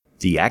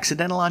The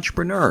Accidental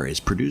Entrepreneur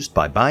is produced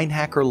by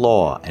Beinhacker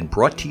Law and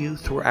brought to you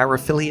through our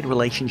affiliate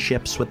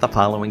relationships with the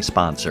following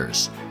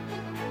sponsors.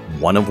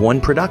 One of One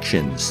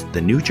Productions,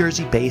 the New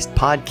Jersey-based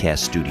podcast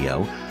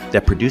studio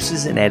that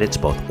produces and edits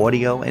both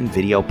audio and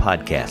video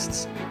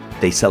podcasts.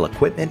 They sell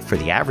equipment for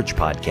the average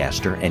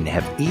podcaster and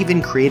have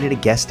even created a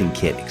guesting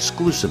kit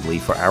exclusively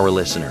for our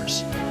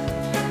listeners.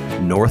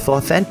 North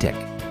Authentic,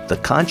 the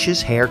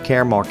conscious hair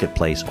care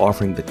marketplace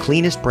offering the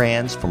cleanest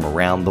brands from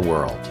around the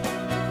world.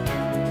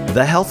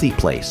 The Healthy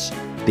Place,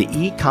 the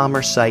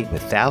e-commerce site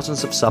with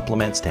thousands of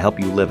supplements to help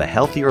you live a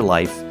healthier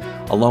life,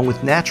 along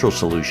with natural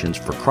solutions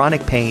for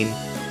chronic pain,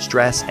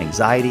 stress,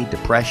 anxiety,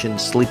 depression,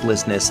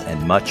 sleeplessness,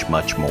 and much,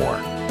 much more.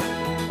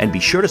 And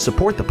be sure to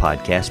support the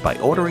podcast by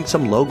ordering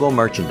some logo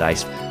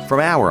merchandise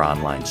from our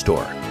online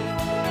store.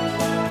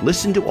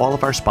 Listen to all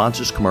of our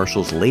sponsors'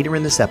 commercials later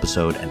in this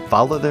episode and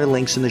follow their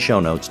links in the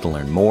show notes to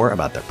learn more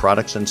about their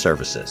products and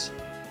services.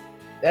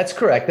 That's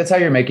correct. That's how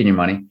you're making your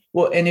money.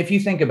 Well, and if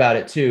you think about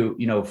it too,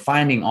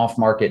 finding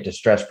off-market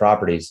distressed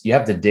properties, you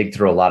have to dig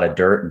through a lot of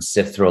dirt and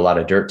sift through a lot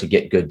of dirt to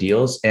get good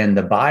deals. And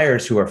the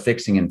buyers who are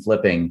fixing and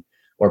flipping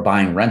or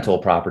buying rental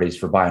properties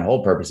for buy and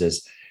hold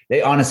purposes,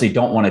 they honestly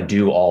don't want to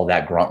do all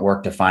that grunt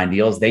work to find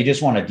deals. They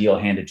just want a deal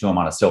handed to them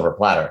on a silver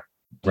platter,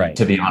 right?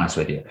 To be honest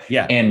with you.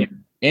 Yeah.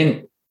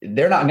 And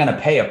they're not going to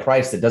pay a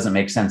price that doesn't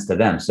make sense to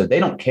them. So they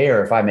don't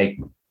care if I make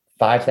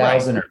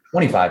 $5,000 or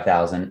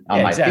 $25,000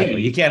 on my fee.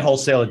 You can't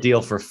wholesale a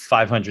deal for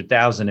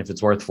 $500,000 if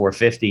it's worth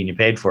 $450 and you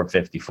paid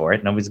 $450 for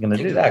it. Nobody's going to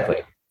do that. Exactly.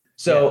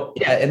 So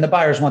and the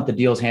buyers want the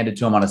deals handed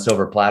to them on a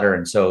silver platter.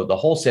 And so the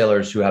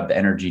wholesalers who have the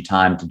energy,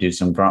 time to do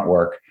some grunt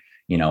work,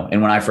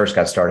 and when I first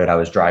got started, I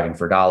was driving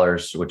for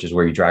dollars, which is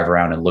where you drive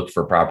around and look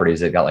for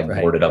proproperties that got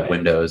boarded up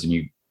windows and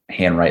you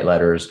handwrite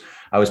letters.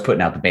 I was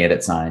putting out the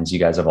bandit signs. You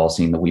guys have all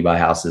seen the We Buy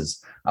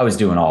Houses. I was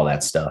doing all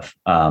that stuff,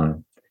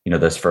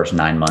 those first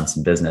 9 months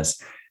in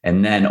business.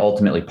 And then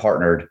ultimately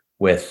partnered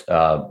with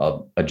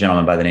a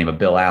gentleman by the name of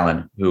Bill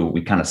Allen, who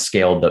we kind of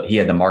scaled. He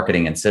had the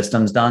marketing and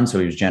systems done. So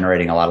he was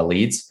generating a lot of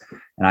leads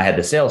and I had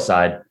the sales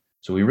side.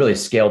 So we really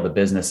scaled the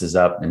businesses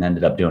up and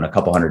ended up doing a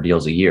couple hundred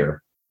deals a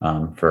year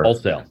for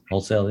wholesale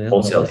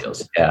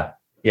deals. Yeah.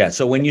 Yeah.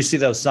 So when you see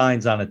those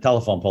signs on a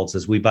telephone pole that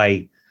says we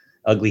buy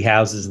ugly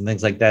houses and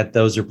things like that,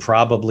 those are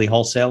probably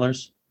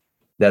wholesalers.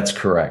 That's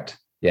correct.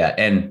 Yeah.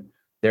 And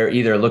they're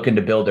either looking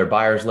to build their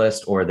buyers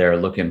list or they're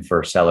looking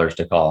for sellers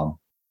to call them.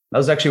 That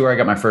was actually where I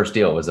got my first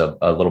deal, was a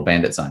little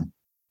bandit sign.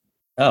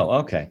 Oh,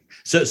 okay.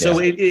 So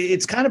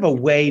it's kind of a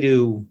way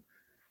to,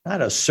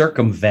 not a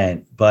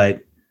circumvent,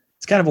 but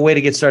it's kind of a way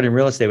to get started in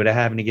real estate without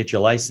having to get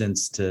your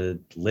license to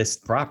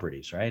list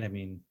properties, right? I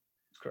mean,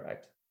 that's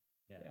correct.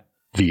 Yeah.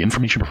 The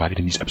information provided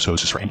in these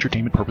episodes is for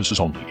entertainment purposes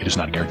only. It is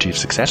not a guarantee of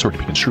success or to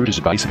be construed as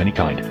advice of any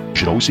kind. You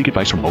should always seek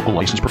advice from local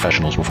licensed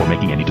professionals before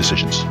making any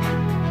decisions.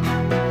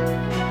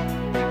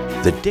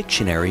 The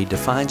dictionary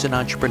defines an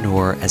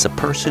entrepreneur as a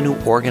person who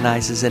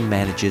organizes and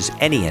manages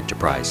any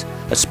enterprise,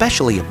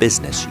 especially a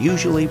business,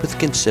 usually with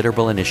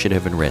considerable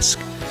initiative and risk.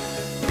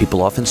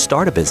 People often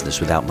start a business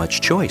without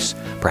much choice,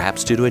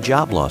 perhaps due to a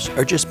job loss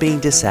or just being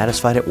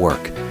dissatisfied at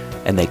work,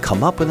 and they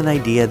come up with an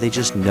idea they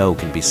just know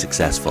can be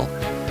successful.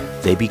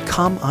 They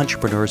become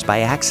entrepreneurs by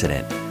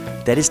accident.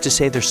 That is to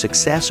say, their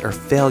success or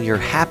failure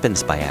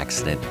happens by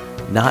accident,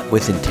 not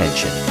with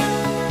intention.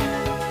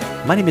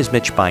 My name is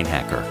Mitch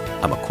Beinhacker.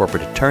 I'm a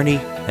corporate attorney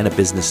and a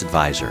business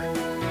advisor.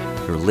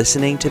 You're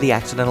listening to The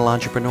Accidental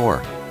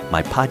Entrepreneur,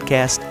 my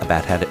podcast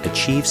about how to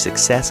achieve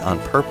success on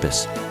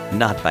purpose,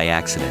 not by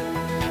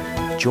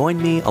accident. Join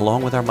me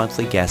along with our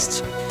monthly guests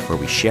where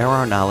we share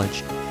our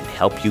knowledge and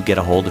help you get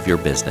a hold of your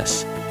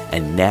business.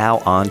 And now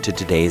on to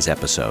today's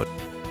episode.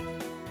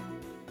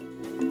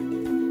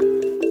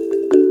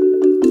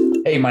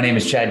 Hey, my name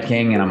is Chad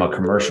King and I'm a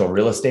commercial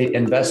real estate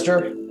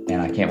investor. And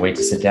I can't wait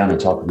to sit down and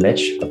talk with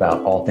Mitch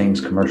about all things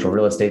commercial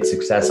real estate,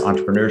 success,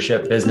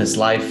 entrepreneurship, business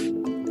life.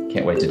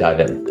 Can't wait to dive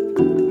in.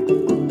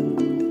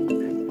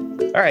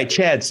 All right,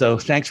 Chad. So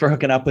thanks for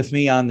hooking up with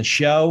me on the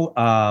show.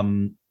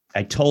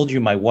 I told you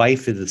my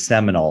wife is a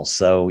Seminole.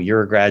 So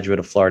you're a graduate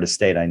of Florida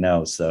State, I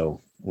know.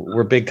 So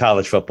we're big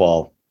college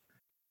football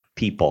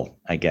people,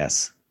 I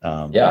guess.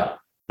 Yeah.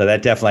 So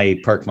that definitely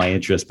perked my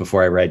interest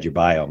before I read your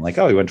bio. I'm like,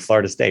 oh, he went to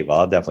Florida State. Well,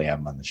 I'll definitely have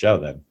him on the show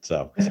then.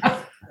 So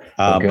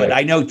but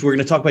I know we're going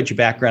to talk about your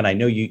background. I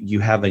know you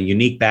have a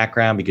unique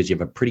background because you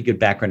have a pretty good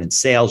background in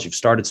sales. You've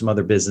started some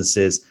other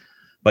businesses,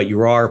 but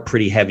you are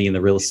pretty heavy in the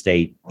real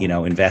estate,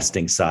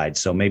 investing side.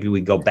 So maybe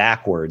we go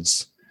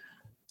backwards.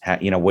 I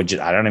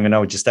don't even know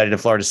what you studied at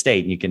Florida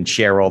State. You can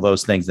share all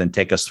those things, then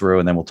take us through,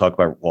 and then we'll talk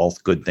about all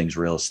good things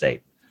real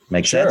estate.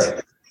 Make sense?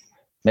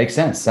 Makes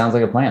sense. Sounds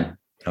like a plan.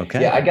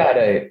 Okay. Yeah, I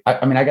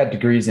got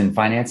degrees in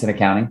finance and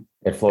accounting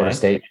at Florida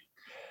State.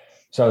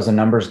 So I was a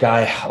numbers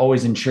guy,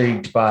 always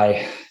intrigued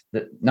by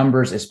the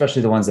numbers,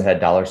 especially the ones that had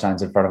dollar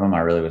signs in front of them.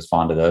 I really was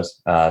fond of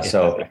those.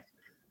 So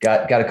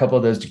got a couple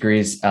of those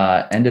degrees,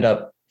 ended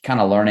up kind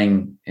of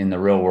learning in the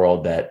real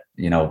world that,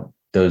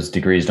 those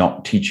degrees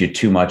don't teach you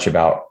too much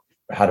about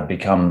how to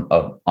become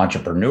an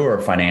entrepreneur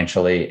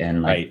financially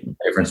and like the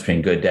difference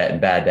between good debt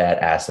and bad debt,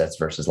 assets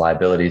versus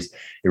liabilities.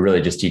 It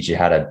really just teaches you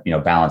how to,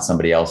 balance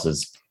somebody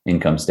else's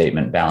income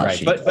statement, balance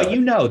sheet. But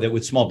that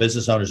with small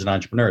business owners and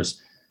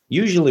entrepreneurs,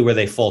 usually where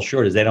they fall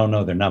short is they don't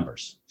know their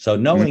numbers. So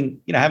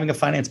knowing, having a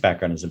finance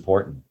background is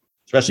important,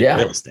 especially in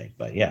real estate.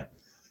 But yeah,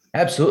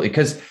 absolutely.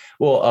 Because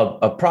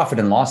a profit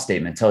and loss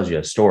statement tells you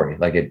a story.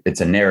 Like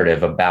it's a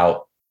narrative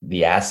about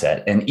the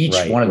asset, and each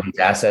one of these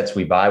assets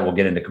we buy, we'll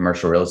get into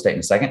commercial real estate in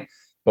a second,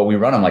 but we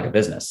run them like a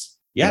business.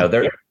 Yeah.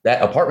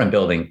 That apartment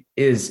building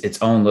is its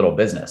own little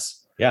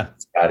business. Yeah.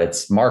 It's got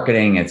its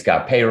marketing, it's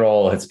got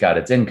payroll, it's got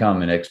its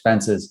income and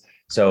expenses.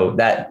 So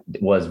that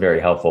was very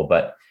helpful,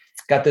 but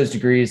got those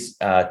degrees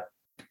out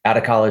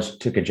of college,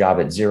 took a job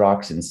at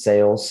Xerox in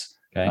sales.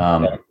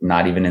 Okay.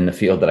 Not even in the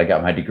field that I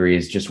got my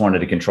degrees, just wanted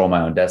to control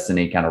my own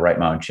destiny, kind of write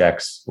my own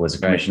checks, was a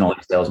commission-only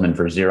salesman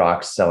for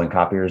Xerox, selling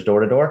copiers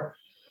door to door.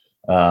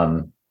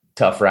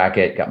 Tough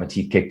racket, got my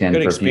teeth kicked in.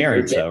 Good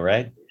experience though,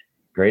 right?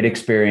 Great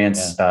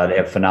experience. Yeah. They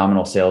have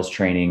phenomenal sales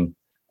training.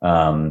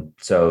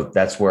 So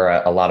that's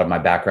where a lot of my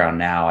background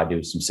now, I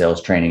do some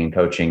sales training and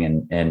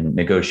coaching, and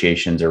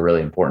negotiations are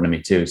really important to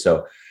me too.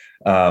 So,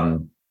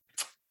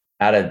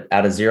 out of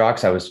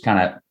Xerox, I was kind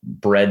of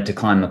bred to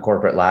climb the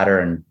corporate ladder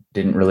and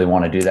didn't really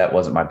want to do that.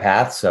 Wasn't my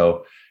path.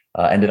 So,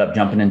 ended up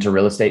jumping into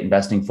real estate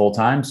investing full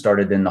time,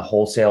 started in the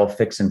wholesale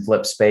fix and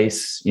flip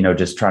space,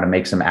 just trying to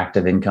make some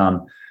active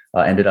income,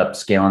 ended up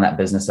scaling that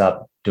business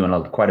up,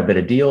 doing quite a bit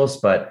of deals,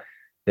 but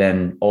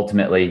then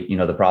ultimately,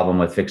 the problem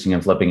with fixing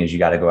and flipping is you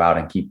got to go out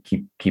and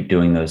keep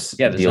doing those.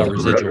 Yeah, there's no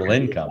residual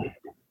income.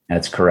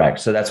 That's correct.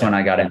 So that's when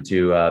I got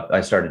into,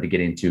 I started to get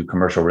into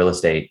commercial real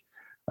estate,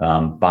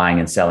 buying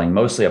and selling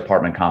mostly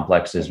apartment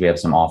complexes. We have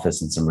some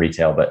office and some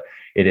retail, but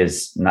it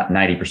is not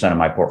 90% of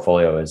my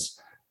portfolio is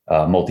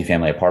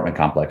multifamily apartment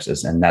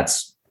complexes. And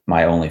that's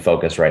my only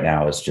focus right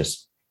now, is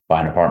just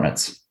buying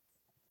apartments.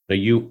 So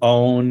you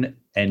own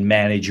and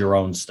manage your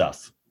own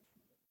stuff.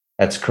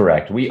 That's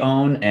correct. We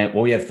own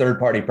we have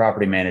third-party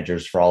property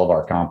managers for all of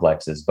our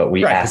complexes, but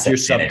we asset you're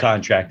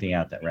subcontracting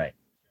out that, right?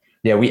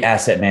 Yeah, we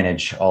asset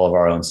manage all of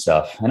our own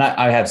stuff. And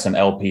I have some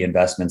LP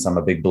investments. I'm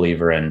a big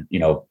believer in,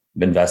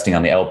 investing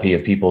on the LP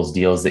of people's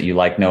deals that you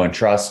like, know, and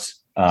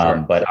trust.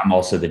 But I'm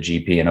also the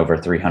GP in over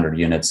 300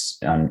 units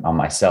on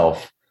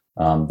myself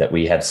that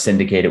we have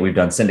syndicated. We've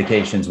done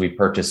syndications. We've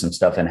purchased some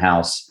stuff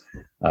in-house,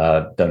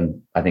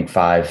 done, I think,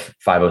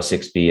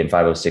 506B and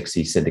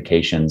 506C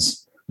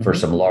syndications for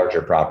some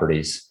larger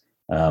properties.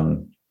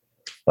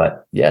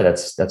 But yeah,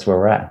 that's where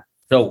we're at.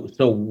 So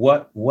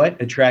what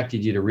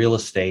attracted you to real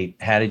estate?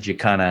 How did you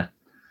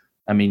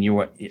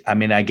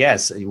I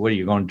guess, what are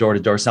you going door to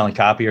door selling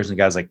copiers, and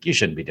guys like, you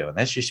shouldn't be doing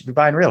this. You should be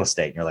buying real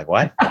estate. And you're like,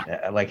 what?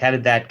 Like, how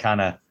did that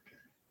kind of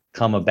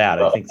come about?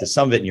 I think there's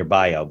some of it in your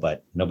bio,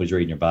 but nobody's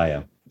reading your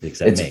bio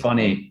except me.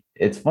 Funny.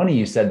 It's funny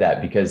you said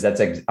that, because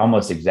that's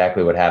almost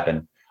exactly what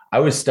happened. I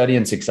was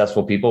studying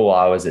successful people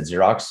while I was at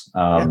Xerox,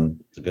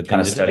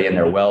 kind of studying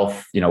their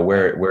wealth,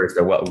 where is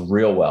their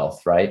real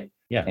wealth, right?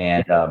 Yeah.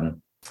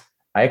 And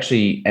I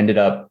actually ended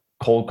up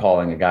cold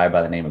calling a guy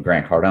by the name of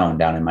Grant Cardone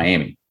down in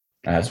Miami.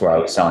 That's where I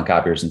was selling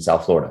copiers in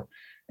South Florida.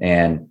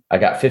 And I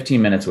got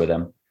 15 minutes with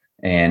him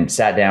and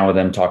sat down with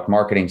him, talked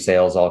marketing,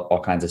 sales,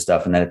 all kinds of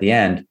stuff. And then at the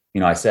end,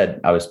 I said,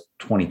 I was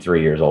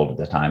 23 years old at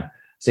the time. I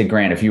said,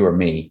 Grant, if you were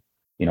me,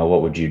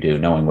 what would you do,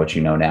 knowing what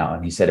you know now?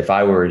 And he said, if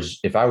I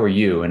were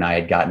you and I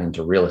had gotten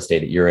into real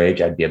estate at your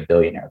age, I'd be a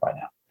billionaire by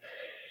now.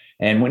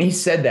 And when he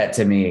said that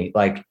to me,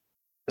 like,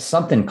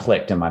 something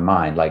clicked in my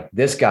mind. Like,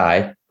 this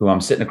guy who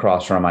I'm sitting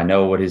across from, I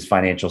know what his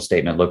financial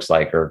statement looks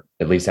like, or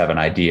at least have an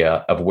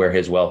idea of where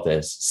his wealth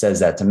is, says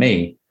that to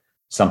me,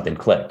 something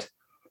clicked.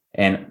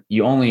 And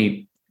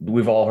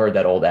we've all heard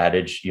that old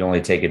adage, you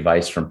only take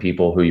advice from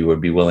people who you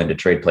would be willing to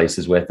trade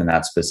places with in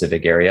that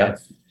specific area.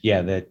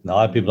 Yeah, a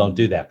lot of people don't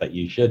do that, but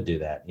you should do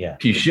that. Yeah,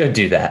 you should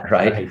do that,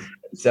 right?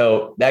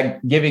 So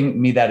that,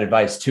 giving me that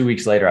advice, 2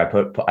 weeks later,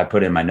 I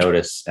put in my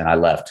notice and I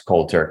left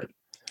cold turkey.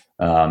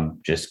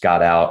 Just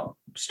got out,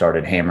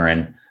 started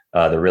hammering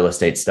the real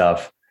estate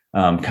stuff.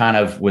 Kind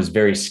of was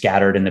very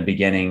scattered in the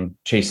beginning,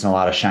 chasing a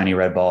lot of shiny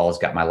red balls,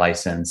 got my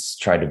license,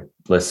 tried to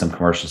list some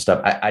commercial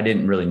stuff. I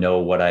didn't really know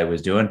what I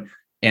was doing.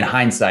 In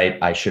hindsight,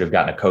 I should have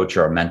gotten a coach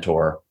or a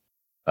mentor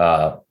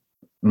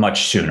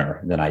much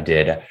sooner than I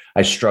did.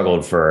 I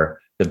struggled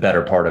for the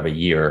better part of a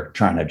year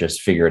trying to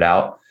just figure it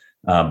out.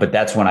 But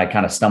that's when I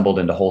kind of stumbled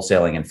into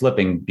wholesaling and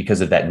flipping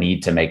because of that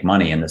need to make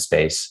money in the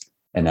space,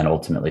 and then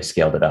ultimately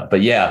scaled it up.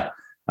 But yeah,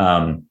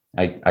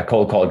 I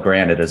cold called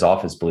Grant at his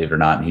office, believe it or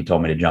not, and he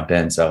told me to jump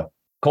in. So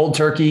cold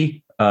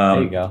turkey.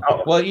 There you go.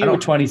 Well, you were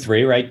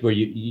 23, right? Where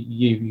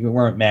you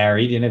weren't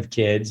married, you didn't have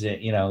kids, you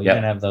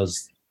didn't have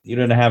you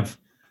didn't have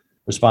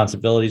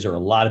responsibilities or a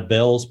lot of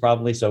bills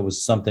probably. So it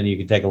was something you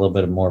could take a little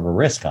bit more of a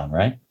risk on,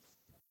 right?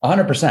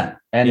 100%.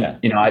 And,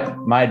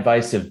 my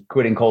advice of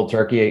quitting cold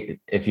turkey,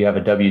 if you have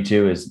a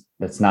W-2,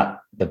 that's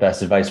not the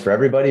best advice for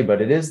everybody,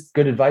 but it is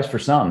good advice for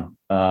some.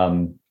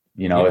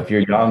 If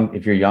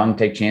you're young,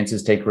 take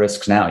chances, take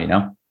risks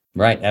now,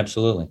 Right.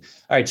 Absolutely.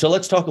 All right. So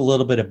let's talk a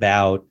little bit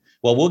about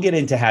Well, we'll get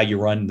into how you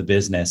run the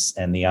business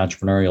and the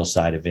entrepreneurial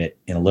side of it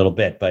in a little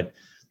bit. But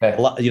Okay.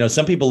 a lot,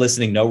 some people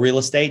listening know real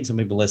estate, and some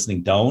people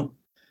listening don't.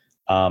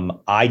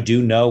 I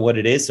do know what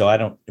it is, so I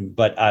don't.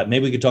 But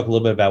maybe we could talk a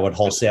little bit about what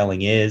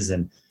wholesaling is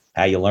and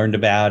how you learned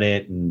about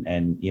it,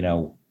 and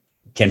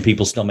can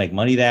people still make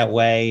money that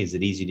way? Is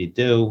it easy to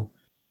do?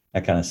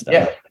 That kind of stuff.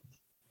 Yeah.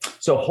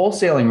 So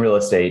wholesaling real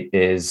estate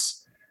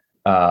is,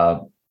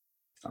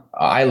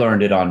 I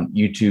learned it on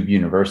YouTube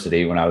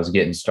University when I was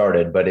getting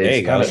started, but There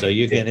you go. So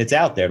it's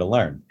out there to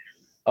learn.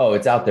 Oh,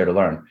 it's out there to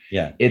learn.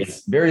 Yeah.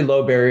 It's very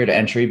low barrier to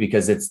entry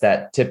because it's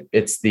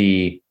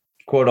the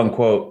quote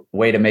unquote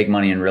way to make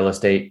money in real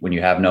estate when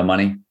you have no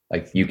money.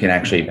 Like you can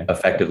actually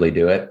effectively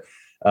do it.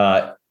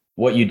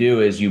 What you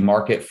do is you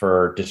market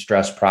for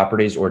distressed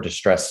properties or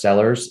distressed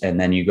sellers, and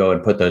then you go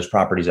and put those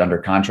properties under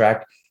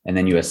contract. And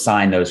then you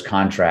assign those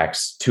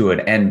contracts to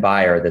an end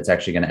buyer that's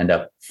actually going to end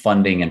up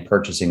funding and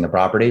purchasing the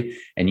property,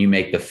 and you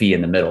make the fee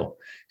in the middle.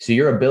 So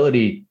your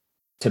ability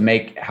to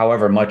make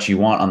however much you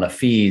want on the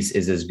fees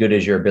is as good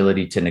as your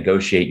ability to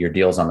negotiate your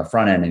deals on the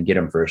front end and get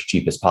them for as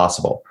cheap as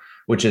possible,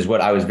 which is what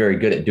I was very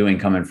good at doing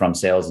coming from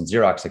sales and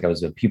Xerox. Like I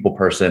was a people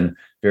person,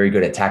 very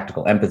good at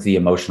tactical empathy,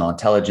 emotional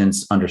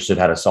intelligence, understood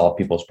how to solve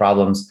people's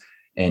problems,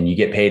 and you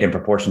get paid in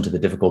proportion to the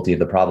difficulty of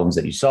the problems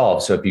that you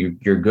solve. So if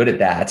you're good at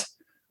that,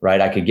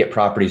 right, I could get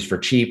properties for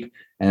cheap,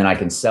 and then I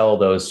can sell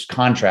those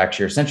contracts.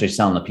 You're essentially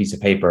selling a piece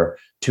of paper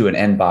to an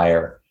end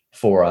buyer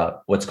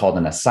for what's called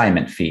an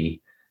assignment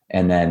fee.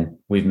 And then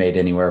we've made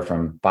anywhere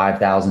from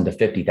 $5,000 to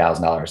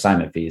 $50,000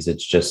 assignment fees. It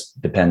just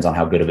depends on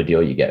how good of a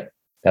deal you get.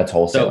 That's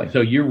wholesaling.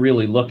 So you're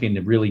really looking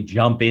to really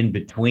jump in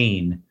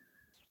between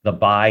the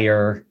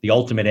buyer, the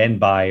ultimate end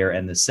buyer,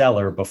 and the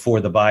seller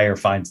before the buyer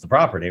finds the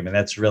property. I mean,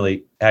 that's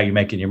really how you're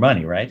making your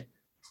money, right?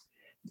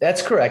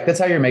 That's correct. That's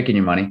how you're making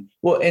your money.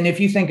 Well, and if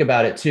you think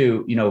about it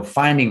too,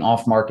 finding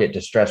off-market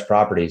distressed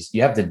properties,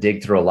 you have to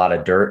dig through a lot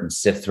of dirt and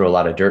sift through a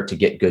lot of dirt to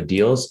get good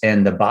deals.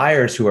 And the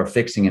buyers who are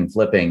fixing and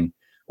flipping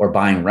or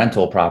buying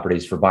rental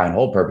properties for buy and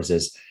hold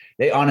purposes,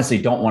 they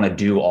honestly don't want to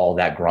do all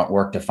that grunt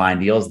work to find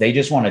deals. They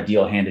just want a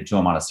deal handed to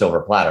them on a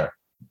silver platter,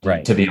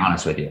 right? To be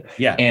honest with you.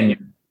 Yeah.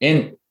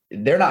 And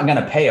they're not going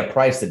to pay a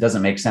price that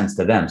doesn't make sense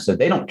to them. So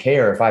they don't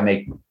care if I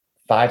make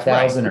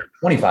 $5,000 or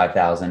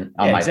 $25,000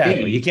 on my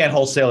fee. You can't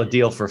wholesale a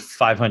deal for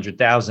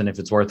 $500,000 if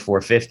it's worth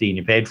 $450 and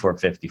you paid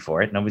 $450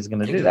 for it. Nobody's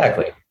going to do that.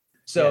 Exactly.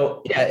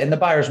 So and the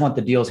buyers want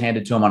the deals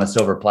handed to them on a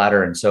silver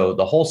platter. And so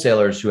the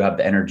wholesalers who have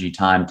the energy,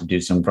 time to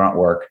do some grunt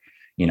work,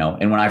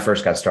 and when I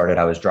first got started,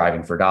 I was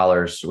driving for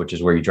dollars, which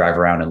is where you drive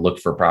around and look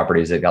for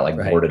properties that got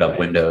boarded up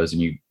windows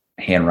and you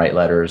handwrite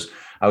letters.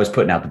 I was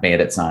putting out the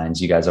bandit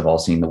signs. You guys have all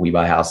seen the We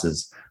Buy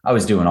Houses. I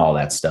was doing all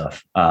that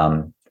stuff,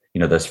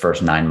 those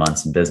first 9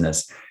 months in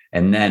business.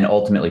 And then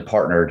ultimately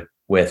partnered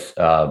with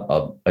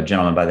a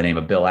gentleman by the name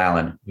of Bill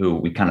Allen, who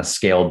we kind of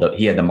scaled.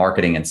 He had the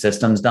marketing and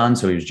systems done.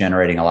 So he was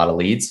generating a lot of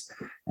leads,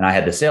 and I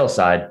had the sales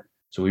side.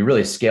 So we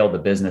really scaled the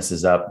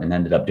businesses up and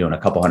ended up doing a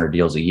couple hundred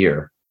deals a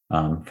year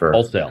for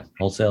wholesale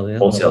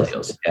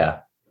deals.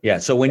 Yeah. Yeah.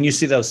 So when you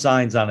see those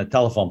signs on a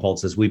telephone pole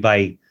that says "We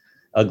Buy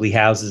Ugly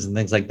Houses" and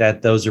things like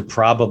that, those are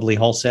probably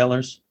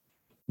wholesalers.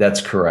 That's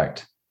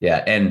correct.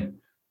 Yeah. And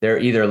they're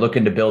either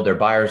looking to build their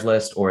buyers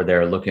list or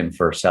they're looking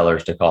for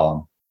sellers to call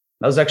them.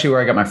 That was actually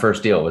where I got my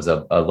first deal, was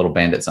a little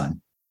bandit sign.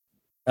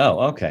 Oh,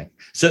 okay.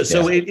 So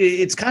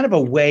it's kind of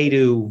a way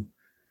to,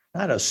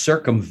 not a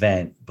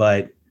circumvent,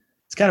 but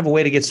it's kind of a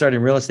way to get started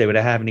in real estate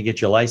without having to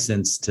get your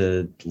license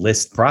to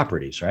list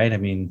properties, right? I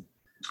mean,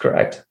 that's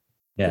correct.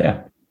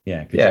 Yeah.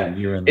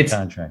 You're in the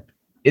contract.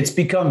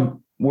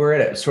 We're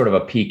at sort of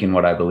a peak in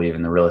what I believe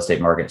in the real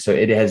estate market. So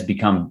it has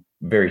become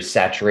very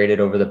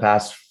saturated over the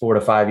past 4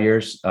 to 5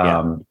 years,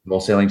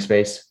 wholesaling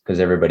space, because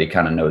everybody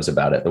kind of knows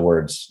about it.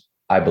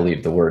 I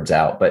believe the word's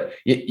out, but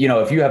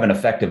if you have an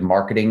effective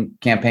marketing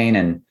campaign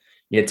and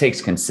it takes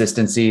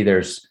consistency,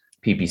 there's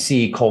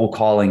PPC, cold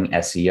calling,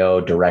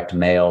 SEO, direct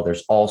mail,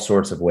 there's all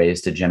sorts of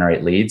ways to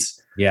generate leads.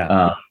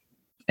 Yeah.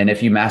 And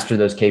if you master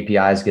those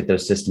KPIs, get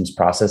those systems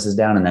processes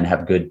down, and then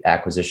have good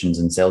acquisitions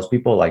and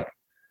salespeople,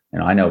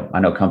 I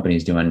know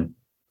companies doing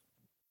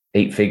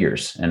 8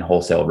 figures in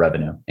wholesale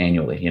revenue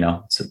annually.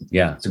 It's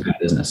a good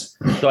business.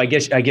 So I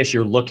guess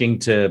you're looking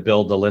to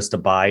build a list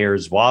of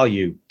buyers while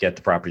you get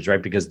the properties,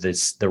 right? Because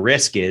the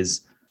risk is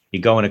you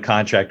go into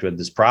contract with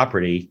this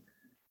property,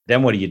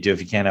 then what do you do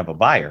if you can't have a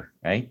buyer,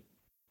 right?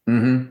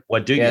 Mm-hmm.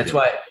 What do you? That's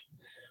why.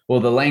 Well,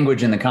 the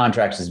language in the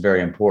contracts is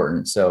very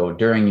important. So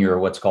during your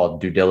what's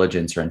called due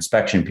diligence or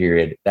inspection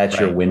period, that's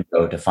your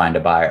window to find a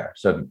buyer.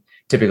 So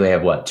typically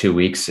have 2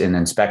 weeks in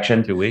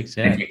inspection. 2 weeks,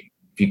 yeah.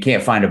 If you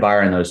can't find a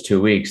buyer in those 2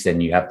 weeks,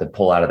 then you have to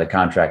pull out of the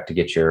contract to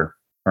get your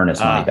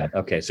earnest money back.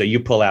 Okay. So you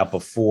pull out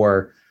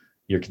before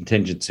your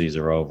contingencies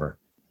are over.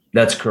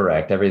 That's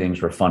correct.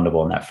 Everything's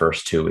refundable in that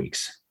first 2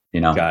 weeks.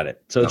 Got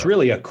it. So it's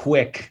really a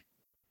quick,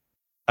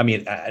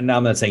 now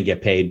I'm not saying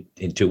get paid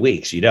in 2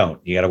 weeks. You don't.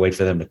 You got to wait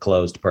for them to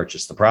close to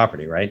purchase the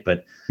property, right?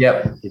 But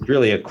it's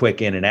really a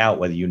quick in and out,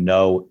 whether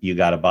you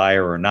got a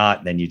buyer or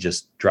not, then you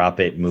just drop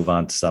it and move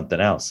on to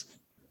something else.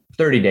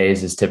 30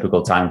 days is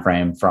typical time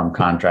frame from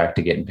contract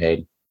to getting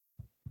paid.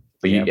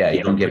 But you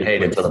don't get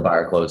paid until the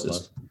buyer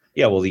closes.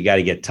 Yeah, well, you got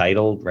to get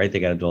title, right? They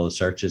got to do all the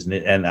searches,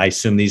 and I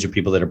assume these are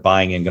people that are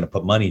buying and going to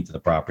put money into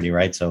the property,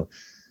 right? So,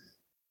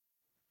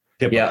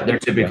 they're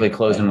typically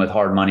closing with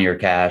hard money or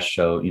cash.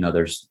 So,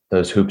 there's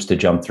those hoops to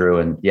jump through.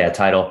 And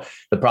title.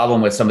 The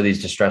problem with some of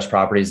these distressed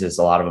properties is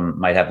a lot of them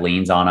might have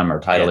liens on them or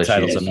title issues.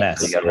 Title's a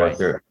mess. You got to work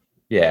through.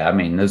 Yeah, I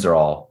mean, those are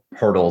all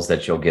hurdles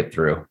that you'll get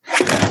through.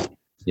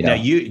 Now,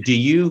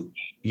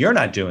 you're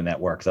not doing that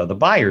work though. The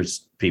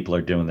buyers people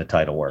are doing the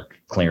title work,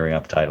 clearing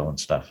up title and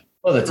stuff.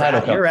 Well, the title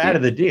company, you're out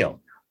of the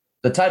deal.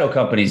 The title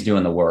company's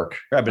doing the work.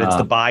 Right, but it's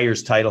the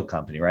buyer's title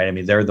company, right? I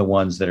mean, they're the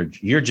ones that are,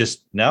 you're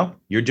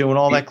doing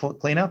all that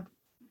cleanup?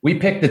 We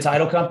picked the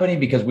title company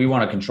because we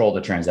want to control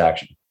the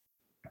transaction.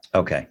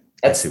 Okay.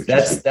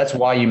 That's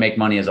why you make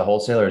money as a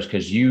wholesaler, is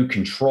because you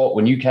control,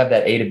 when you have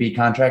that A to B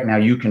contract, now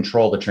you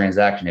control the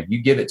transaction. If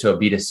you give it to a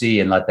B2C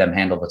and let them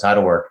handle the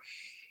title work,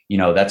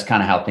 that's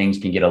kind of how things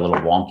can get a little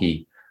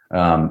wonky.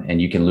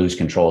 And you can lose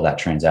control of that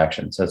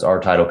transaction. So it's our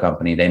title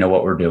company. They know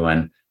what we're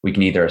doing. We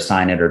can either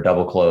assign it or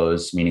double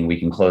close, meaning we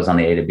can close on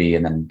the A to B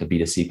and then the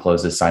B2C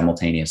closes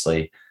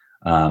simultaneously.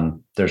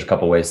 There's a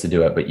couple of ways to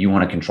do it, but you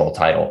want to control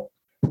title.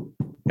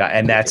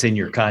 And that's in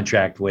your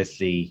contract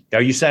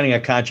are you signing a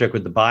contract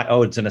with the buyer?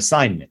 Oh, it's an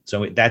assignment.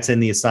 So that's in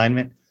the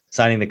assignment,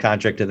 signing the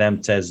contract to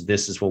them says,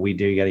 this is what we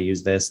do. You got to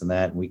use this and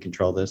that, and we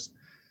control this.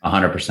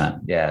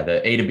 100%. Yeah.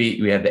 The A to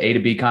B, we have the A to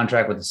B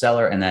contract with the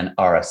seller, and then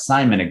our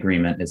assignment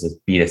agreement is a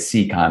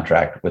B2C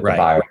contract with the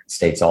buyer. It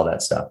states all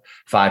that stuff.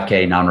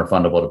 5K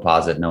non-refundable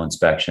deposit, no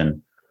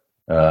inspection.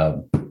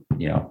 It's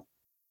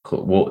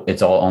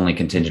all only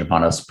contingent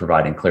upon us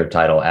providing clear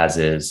title as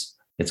is.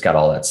 It's got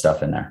all that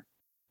stuff in there.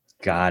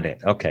 Got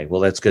it. Okay. Well,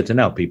 that's good to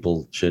know.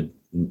 People should,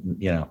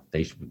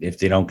 if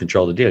they don't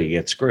control the deal, you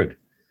get screwed.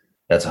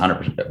 That's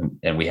 100%.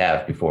 And we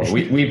have before.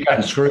 We've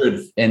gotten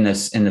screwed in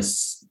this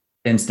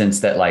instance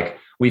that, like,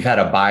 we've had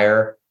a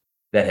buyer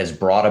that has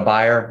brought a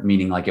buyer,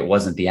 meaning like it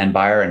wasn't the end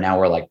buyer, and now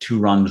we're like 2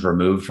 rungs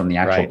removed from the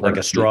actual like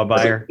a straw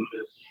buyer.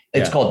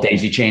 It's called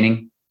daisy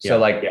chaining.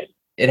 So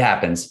it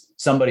happens.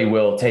 Somebody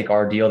will take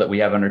our deal that we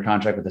have under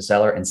contract with the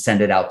seller and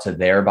send it out to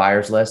their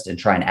buyers list and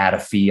try and add a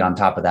fee on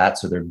top of that.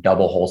 So they're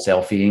double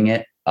wholesale feeing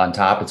it on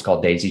top. It's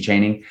called daisy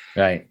chaining.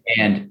 Right.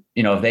 And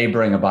if they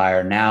bring a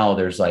buyer, now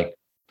there's like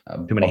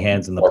too many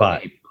hands in the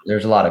pot.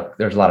 There's a lot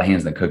of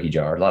hands in the cookie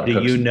jar.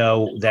 Do you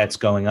know that's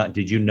going on?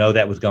 Did you know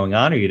that was going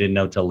on, or you didn't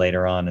know till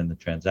later on in the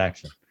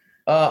transaction?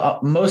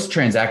 Most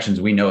transactions,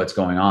 we know it's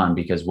going on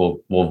because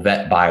we'll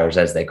vet buyers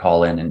as they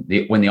call in,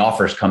 and when the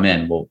offers come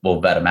in, we'll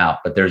vet them out.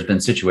 But there's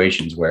been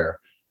situations where,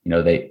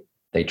 they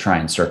try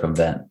and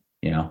circumvent,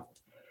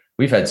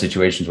 we've had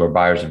situations where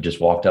buyers have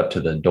just walked up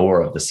to the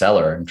door of the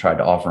seller and tried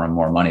to offer them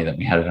more money than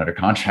we had it under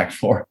contract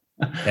for.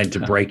 And to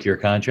break your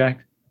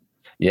contract?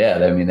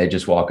 Yeah. I mean, they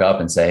just walk up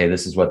and say, hey,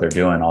 this is what they're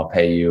doing. I'll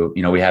pay you,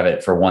 we have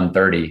it for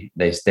 130.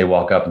 They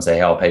walk up and say,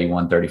 hey, I'll pay you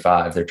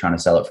 135. They're trying to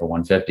sell it for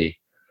 150.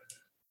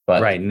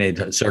 But right. And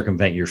they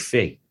circumvent your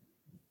fee.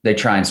 They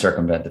try and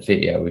circumvent the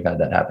fee. Yeah. We've had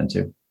that happen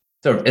too.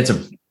 So it's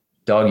a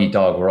dog eat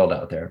dog world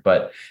out there,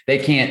 but they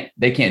can't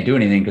do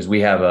anything because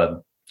we have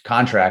a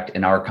contract,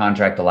 and our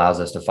contract allows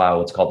us to file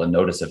what's called a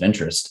notice of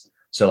interest.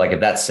 So like if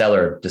that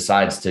seller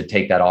decides to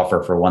take that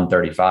offer for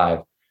 135,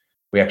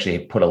 we actually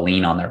put a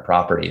lien on their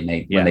property, and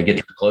when they get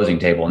to the closing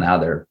table, now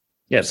they're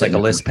it's like a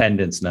list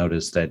pendants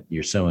notice that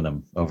you're suing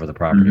them over the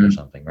property or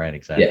something, right?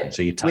 Exactly. Yeah.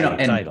 So you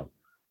title.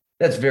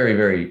 That's very,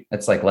 very,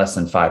 that's like less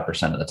than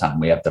 5% of the time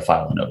we have to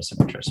file a notice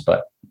of interest,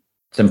 but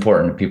it's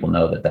important that people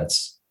know that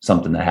that's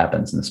something that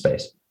happens in the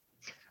space.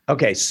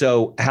 Okay.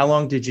 So how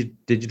long did you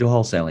do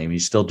wholesaling? I mean, you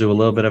still do a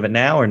little bit of it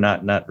now, or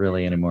not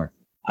really anymore?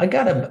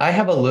 I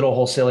have a little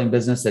wholesaling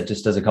business that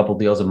just does a couple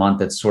deals a month.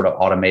 That's sort of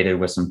automated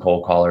with some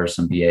cold callers,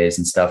 some BAs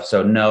and stuff.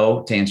 So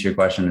no, to answer your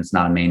question, it's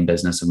not a main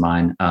business of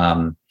mine.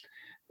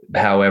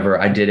 However,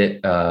 I did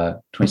it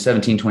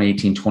 2017,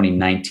 2018,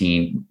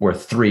 2019 were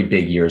 3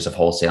 big years of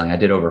wholesaling. I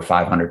did over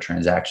 500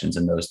 transactions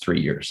in those 3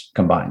 years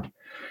combined.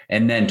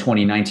 And then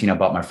 2019, I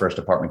bought my first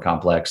apartment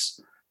complex,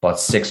 bought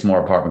 6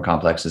 more apartment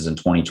complexes in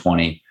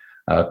 2020,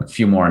 a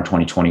few more in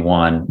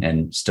 2021,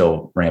 and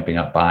still ramping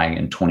up buying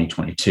in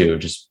 2022,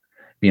 just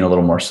being a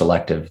little more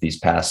selective these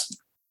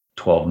past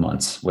 12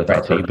 months with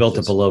our so you built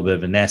up a little bit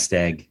of a nest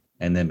egg,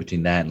 and then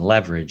between that and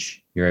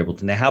leverage, you're able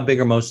to. Now, how big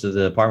are most of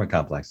the apartment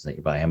complexes that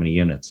you buy? How many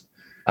units?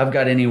 I've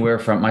got anywhere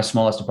from, my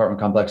smallest apartment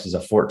complex is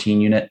a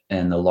 14 unit,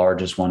 and the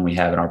largest one we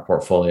have in our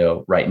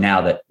portfolio right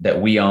now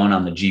that we own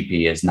on the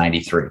GP is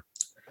 93.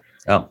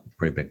 Oh,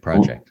 pretty big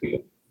project.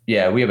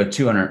 Yeah, we have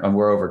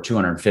we're over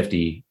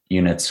 250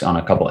 units on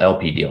a couple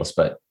LP deals,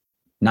 but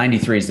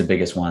 93 is the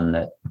biggest one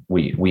that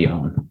we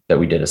own, that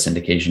we did a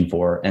syndication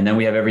for. And then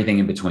we have everything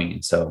in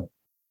between. So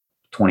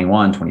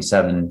 21,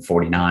 27,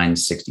 49,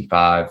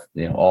 65,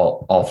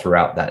 all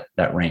throughout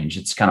that range.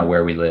 It's kind of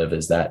where we live,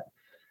 is that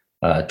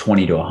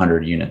 20 to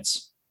 100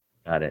 units.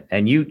 Got it.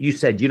 And you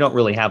said you don't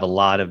really have a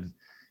lot of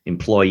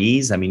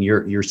employees. I mean,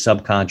 you're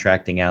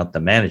subcontracting out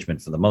the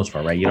management for the most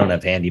part, right? You don't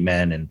have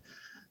handymen and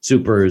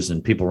supers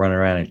and people running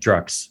around in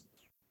trucks.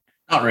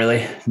 Not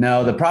really.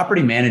 No, the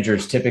property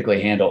managers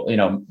typically handle,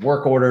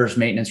 work orders,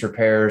 maintenance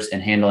repairs,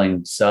 and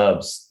handling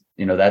subs.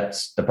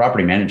 That's the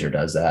property manager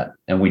does that.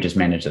 And we just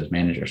manage those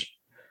managers.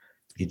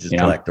 You just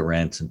collect the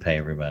rents and pay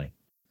everybody.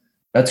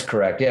 That's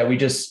correct. Yeah.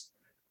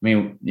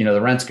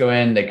 The rents go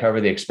in, they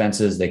cover the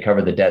expenses, they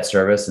cover the debt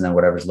service, and then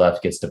whatever's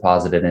left gets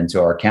deposited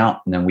into our account.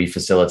 And then we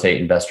facilitate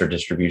investor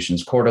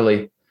distributions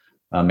quarterly,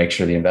 make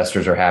sure the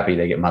investors are happy.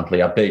 They get monthly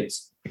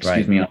updates,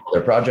 on all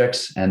their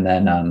projects. And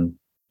then,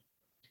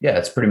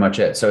 that's pretty much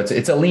it. So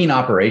it's a lean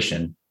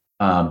operation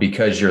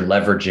because you're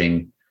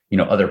leveraging,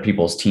 other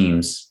people's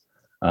teams,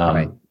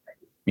 right.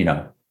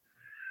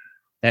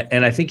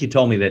 And I think you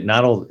told me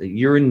that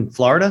you're in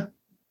Florida,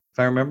 if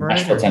I remember right.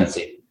 Nashville,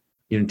 Tennessee.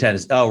 You're in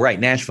Tennessee. Oh, right.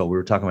 Nashville. We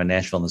were talking about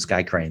Nashville and the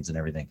sky cranes and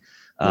everything.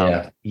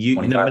 But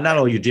not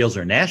all your deals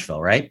are in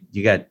Nashville, right?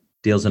 You got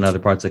deals in other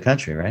parts of the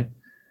country, right?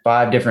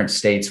 5 different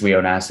states. We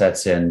own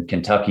assets in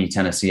Kentucky,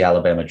 Tennessee,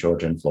 Alabama,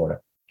 Georgia, and Florida.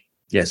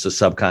 Yeah. So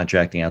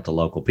subcontracting out to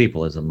local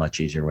people is a much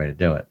easier way to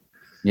do it.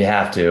 You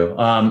have to.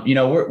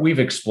 We've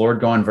explored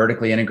going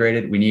vertically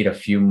integrated. We need a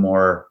few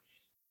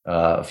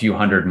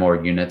hundred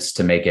more units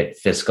to make it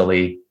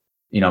fiscally,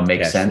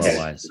 make sense.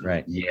 Wise,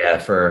 right. Yeah.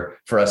 For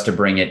us to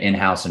bring it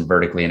in-house and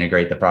vertically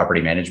integrate the property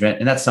management.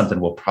 And that's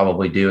something we'll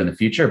probably do in the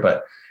future.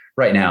 But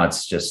right now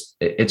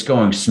it's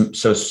going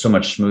so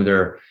much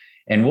smoother,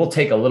 and we'll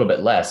take a little bit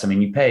less. I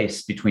mean, you pay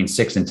between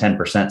 6 and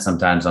 10%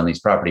 sometimes on these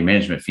property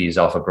management fees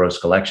off of gross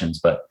collections.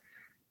 But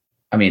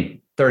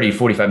 30,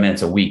 45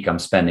 minutes a week I'm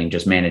spending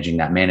just managing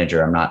that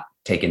manager. I'm not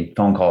taking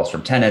phone calls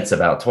from tenants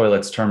about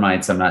toilets,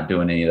 termites. I'm not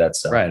doing any of that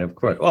stuff. Right. Of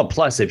course. Well,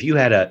 plus if you'd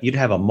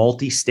have a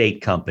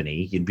multi-state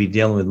company, you'd be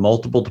dealing with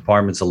multiple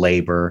departments of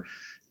labor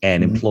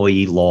and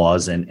employee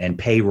laws and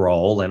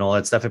payroll and all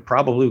that stuff. It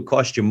probably would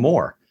cost you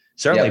more.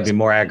 Certainly be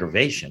more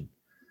aggravation.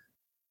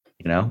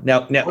 Now,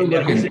 go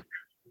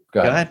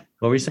ahead.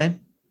 What were you saying?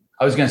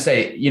 I was going to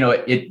say,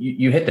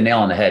 you hit the nail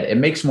on the head. It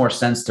makes more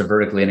sense to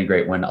vertically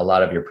integrate when a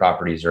lot of your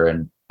properties are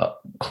in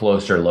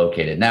closer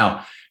located.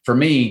 Now, for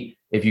me,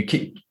 if you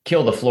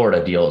kill the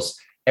Florida deals,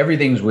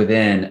 everything's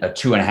within a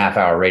 2.5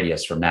 hour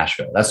radius from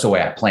Nashville. That's the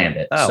way I planned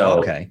it. Oh, so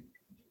okay.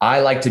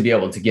 I like to be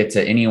able to get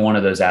to any one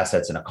of those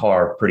assets in a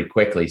car pretty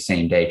quickly,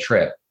 same day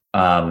trip,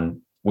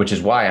 which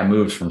is why I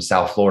moved from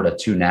South Florida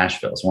to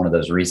Nashville. It's one of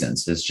those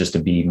reasons, is just to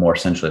be more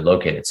centrally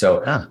located.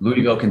 So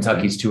Louisville,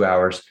 Kentucky's 2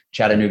 hours,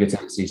 Chattanooga,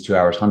 Tennessee's 2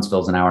 hours,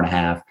 Huntsville's an hour and a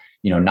half,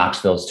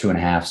 Knoxville's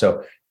 2.5.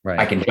 So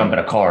I can jump in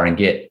a car and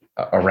get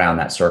around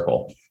that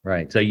circle.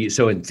 Right.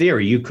 So in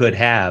theory, you could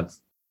have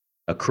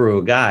a crew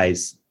of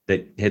guys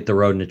that hit the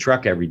road in a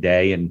truck every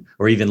day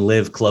or even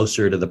live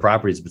closer to the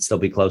properties, but still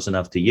be close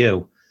enough to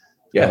you.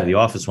 Go to the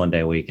office one day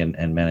a week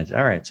and manage.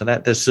 All right. So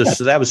that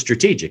was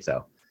strategic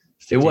though.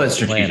 It was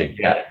strategic.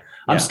 Yeah.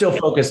 I'm still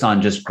focused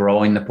on just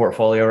growing the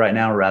portfolio right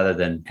now rather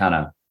than kind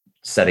of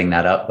setting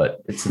that up,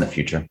 but it's in the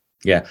future.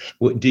 Yeah.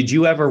 Did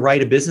you ever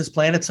write a business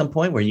plan at some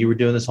point where you were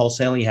doing this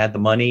wholesaling, you had the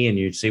money and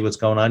you see what's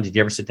going on? Did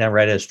you ever sit down and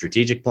write a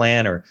strategic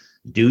plan, or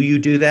do you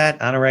do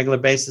that on a regular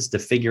basis to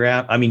figure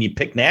out? I mean, you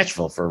picked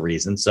Nashville for a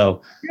reason.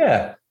 So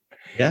Yeah.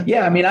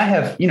 I mean, I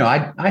have,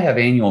 I have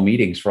annual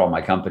meetings for all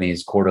my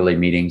companies, quarterly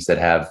meetings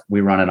that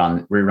we run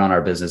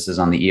our businesses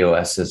on the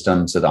EOS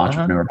system. So the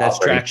entrepreneur that's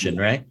Traction,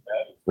 right?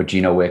 With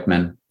Gino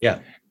Wickman. Yeah.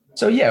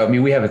 So I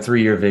mean, we have a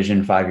 3-year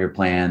vision, 5-year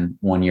plan,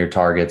 1-year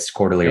targets,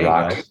 quarterly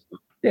rocks.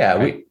 Yeah.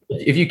 Right.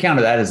 If you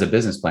counted that as a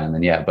business plan,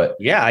 then but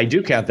I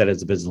do count that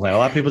as a business plan. A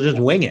lot of people just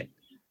wing it.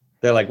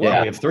 They're like,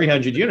 well, we have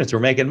 300 units, we're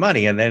making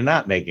money, and they're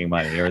not making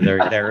money,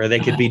 or they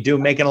could be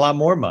making a lot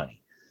more money.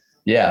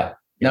 Yeah.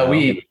 No,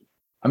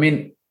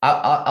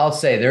 I'll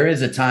say there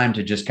is a time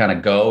to just kind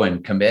of go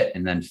and commit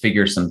and then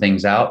figure some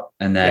things out.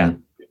 And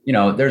then,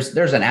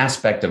 there's an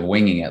aspect of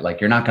winging it.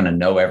 Like, you're not going to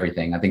know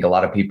everything. I think a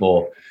lot of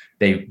people,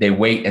 they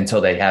wait until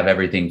they have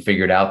everything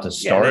figured out to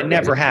start. It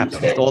never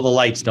happens. All the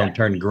lights don't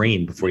turn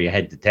green before you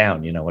head to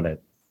town. You know what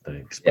the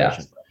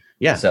expression.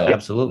 Yeah, so,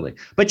 absolutely.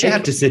 But you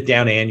have to sit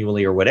down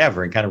annually or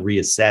whatever and kind of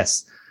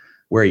reassess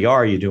where you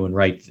are. You're doing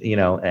right.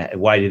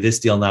 Why did this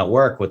deal not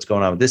work? What's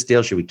going on with this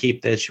deal? Should we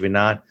keep this? Should we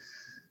not?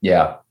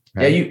 Yeah.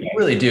 Right? Yeah, you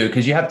really do.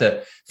 Because you have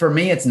to, for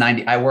me, it's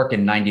 90. I work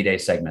in 90-day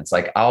segments.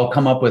 Like, I'll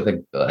come up with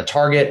a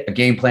target, a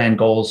game plan,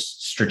 goals,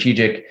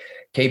 strategic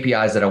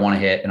KPIs that I want to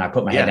hit. And I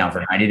put my head down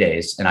for 90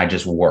 days and I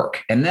just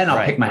work. And then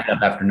I'll pick my head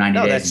up after 90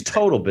 days. That's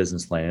total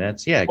business plan.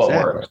 That's exactly.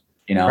 Works,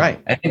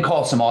 right. And then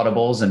call some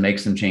audibles and make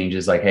some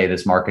changes. Like, hey,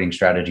 this marketing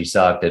strategy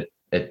sucked.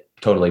 It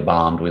totally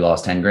bombed. We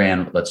lost 10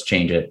 grand. Let's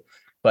change it.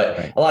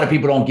 But a lot of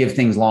people don't give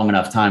things long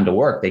enough time to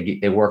work.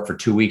 They work for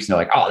 2 weeks and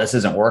they're like, oh, this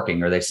isn't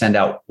working. Or they send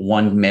out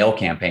one mail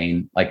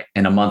campaign, like,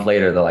 and a month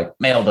later, they're like,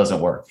 mail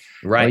doesn't work.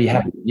 Right.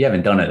 Well, you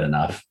haven't done it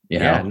enough.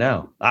 Yeah,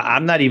 no,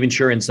 I'm not even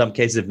sure in some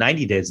cases if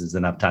 90 days is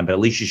enough time, but at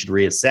least you should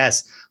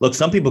reassess. Look,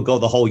 some people go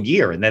the whole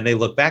year and then they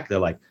look back. They're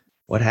like,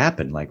 what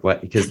happened? Like,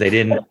 what? Because they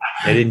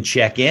didn't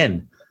check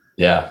in.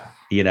 Yeah.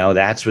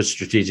 That's what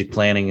strategic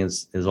planning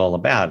is all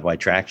about. Why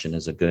Traction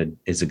is a good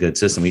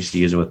system. We used to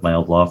use it with my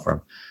old law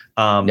firm.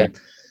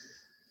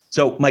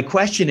 So my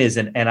question is,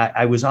 and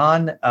I was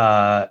on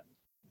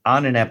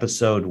on an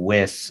episode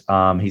with,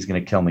 he's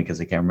going to kill me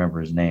because I can't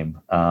remember his name.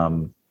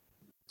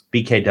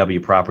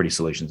 BKW Property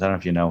Solutions. I don't know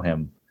if you know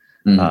him.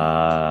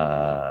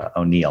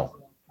 O'Neill.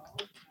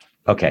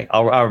 Okay,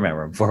 I'll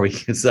remember him before we.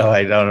 So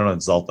I don't want to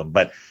insult them,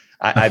 but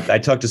I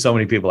talked to so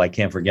many people I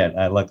can't forget.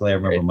 Luckily, I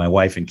remember my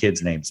wife and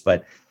kids' names.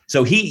 But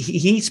so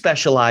he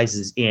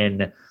specializes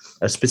in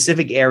a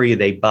specific area.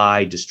 They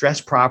buy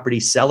distressed property,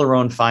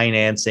 seller-owned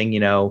financing.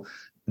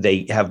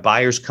 They have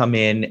buyers come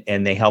in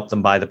and they help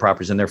them buy the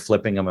properties, and they're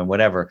flipping them and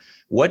whatever.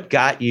 What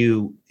got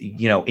you,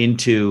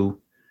 into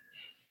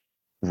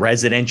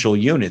residential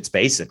units,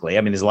 basically?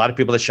 I mean, there's a lot of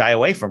people that shy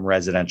away from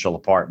residential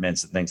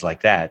apartments and things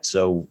like that.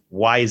 So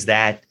why is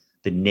that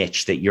the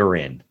niche that you're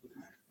in?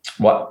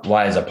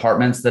 Why is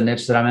apartments the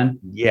niche that I'm in?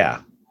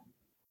 Yeah.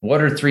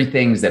 What are 3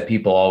 things that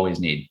people always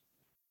need?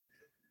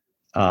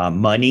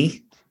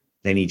 Money.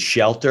 They need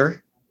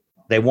shelter.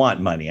 They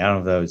want money. I don't know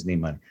if they always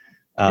need money.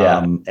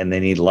 And they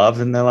need love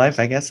in their life,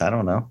 I guess. I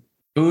don't know.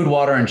 Food,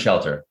 water, and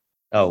shelter.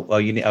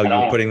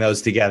 You're putting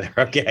those together.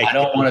 Okay. I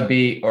don't want to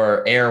be,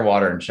 or air,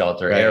 water, and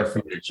shelter, right. Air,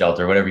 food, and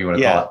shelter, whatever you want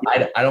to call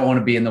it. I don't want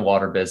to be in the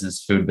water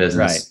business, food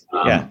business.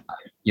 Right.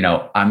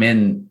 I'm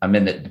in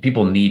the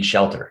people need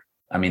shelter.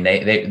 I mean,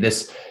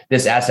 this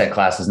asset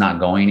class is not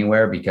going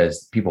anywhere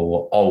because people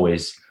will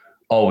always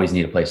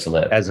need a place to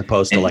live, as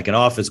opposed to like an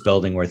office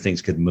building where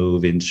things could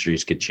move,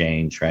 industries could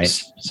change,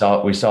 right?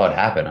 We saw it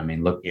happen. I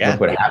mean, look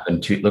what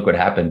happened. Look what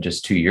happened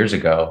just 2 years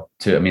ago.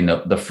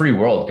 The free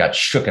world got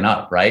shooken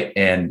up, right?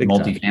 And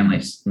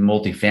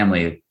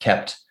multifamily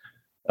kept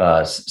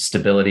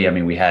stability. I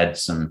mean, we had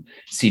some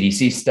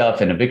CDC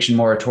stuff and eviction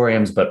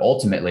moratoriums, but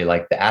ultimately,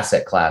 like, the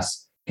asset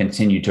class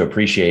continued to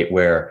appreciate,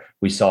 where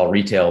we saw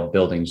retail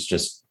buildings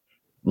just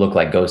look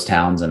like ghost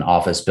towns, and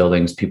office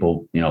buildings,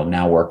 people,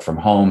 now work from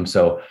home.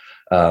 So,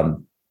 I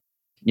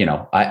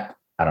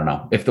don't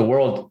know, if the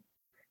world,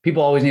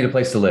 people always need a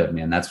place to live,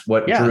 man. That's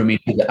what drew me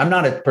to that. I'm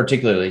not a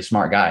particularly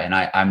smart guy, and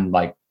I'm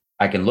like,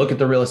 I can look at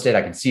the real estate,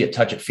 I can see it,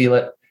 touch it, feel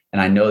it. And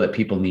I know that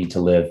people need to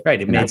live.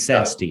 Right. It made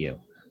sense to you.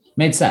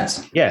 Made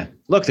sense. Yeah.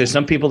 Look, there's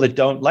some people that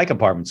don't like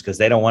apartments because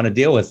they don't want to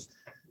deal with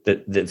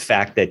the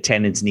fact that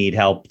tenants need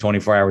help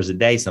 24 hours a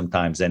day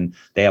sometimes. And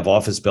they have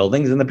office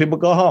buildings, and the people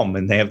go home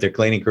and they have their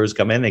cleaning crews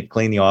come in, they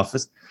clean the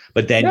office.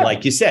 But then,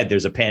 like you said,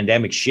 there's a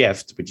pandemic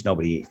shift, which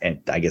nobody,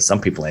 and I guess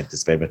some people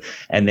anticipate, but,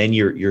 and then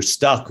you're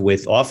stuck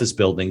with office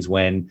buildings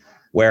when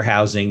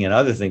warehousing and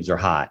other things are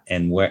hot,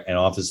 and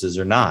offices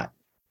are not,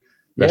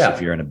 especially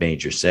if you're in a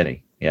major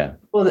city. Yeah.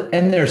 Well,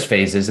 and there's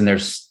phases, and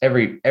there's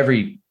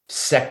every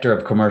sector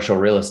of commercial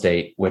real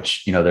estate,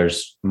 which,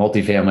 there's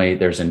multifamily,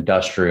 there's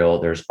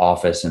industrial, there's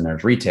office, and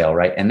there's retail,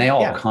 right? And they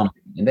all come,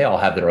 and they all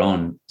have their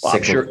own. Well,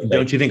 I'm sure.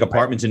 Don't you think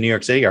apartments in New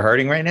York City are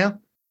hurting right now?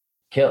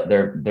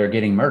 They're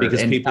getting murdered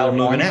because people are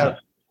moving out.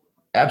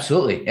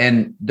 Absolutely.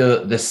 And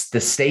the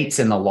states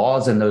and the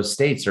laws in those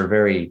states are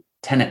very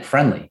tenant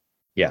friendly.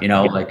 Yeah.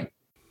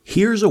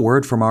 Here's a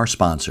word from our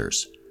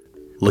sponsors.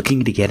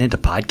 Looking to get into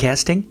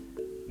podcasting?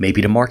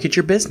 Maybe to market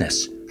your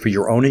business for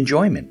your own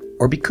enjoyment,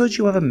 or because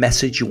you have a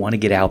message you want to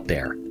get out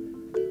there.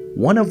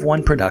 One of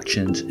One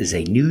Productions is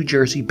a New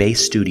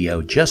Jersey-based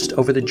studio just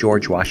over the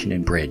George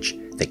Washington Bridge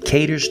that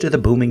caters to the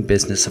booming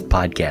business of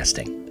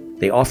podcasting.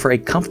 They offer a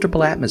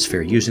comfortable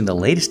atmosphere using the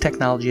latest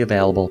technology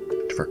available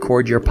to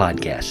record your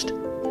podcast.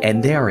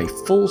 And they are a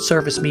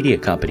full-service media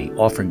company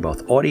offering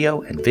both audio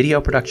and video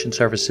production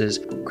services,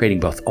 creating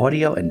both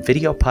audio and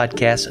video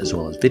podcasts as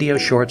well as video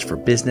shorts for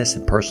business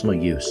and personal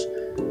use.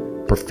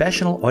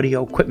 Professional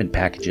audio equipment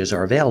packages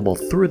are available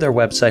through their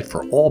website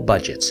for all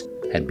budgets,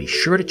 and be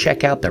sure to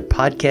check out their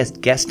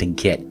podcast guesting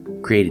kit,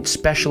 created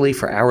specially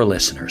for our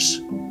listeners.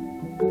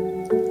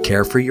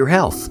 Care for your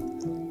health,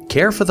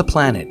 care for the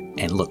planet,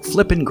 and look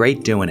flippin'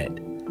 great doing it.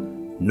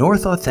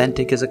 North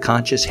Authentic is a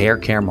conscious hair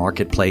care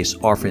marketplace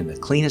offering the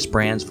cleanest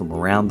brands from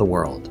around the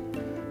world.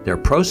 Their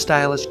pro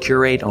stylists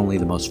curate only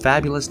the most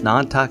fabulous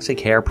non-toxic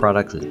hair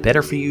products with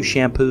better-for-you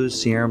shampoos,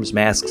 serums,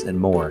 masks, and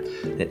more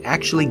that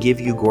actually give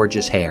you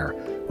gorgeous hair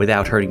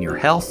without hurting your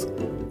health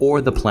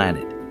or the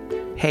planet.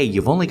 Hey,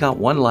 you've only got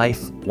one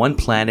life, one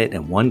planet,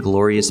 and one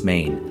glorious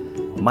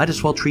mane. Might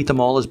as well treat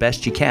them all as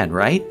best you can,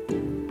 right?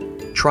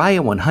 Try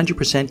a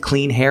 100%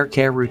 clean hair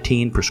care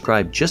routine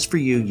prescribed just for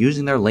you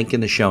using their link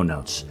in the show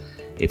notes.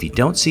 If you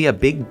don't see a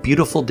big,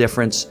 beautiful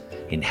difference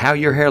in how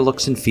your hair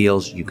looks and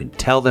feels, you can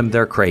tell them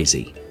they're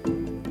crazy.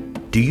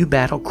 Do you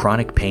battle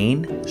chronic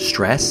pain,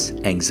 stress,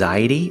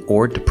 anxiety,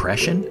 or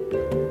depression?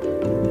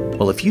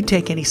 Well, if you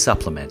take any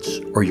supplements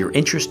or you're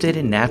interested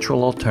in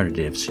natural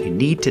alternatives, you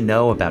need to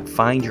know about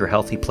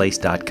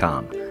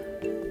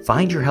FindYourHealthyPlace.com.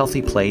 Find Your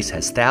Healthy Place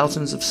has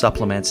thousands of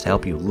supplements to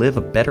help you live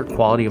a better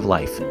quality of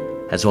life,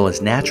 as well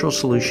as natural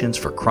solutions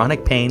for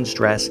chronic pain,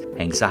 stress,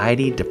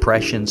 anxiety,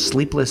 depression,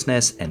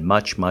 sleeplessness, and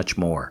much, much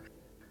more.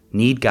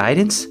 Need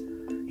guidance?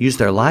 Use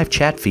their live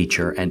chat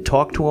feature and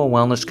talk to a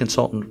wellness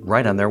consultant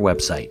right on their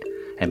website.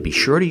 And be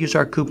sure to use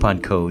our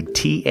coupon code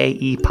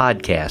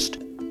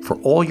TAEPodcast for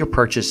all your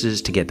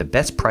purchases to get the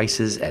best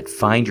prices at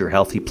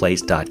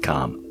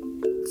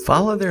FindYourHealthyPlace.com.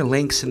 Follow their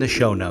links in the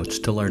show notes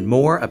to learn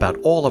more about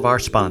all of our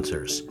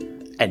sponsors.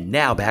 And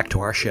now back to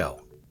our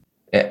show.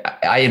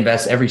 I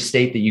invest. Every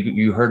state that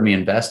you heard me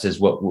invest is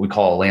what we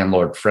call a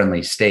landlord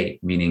friendly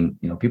state, meaning,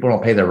 people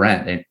don't pay their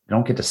rent. They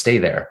don't get to stay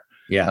there.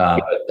 Yeah.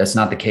 But that's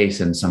not the case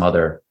in some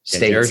other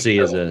states. Jersey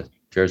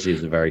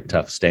is a very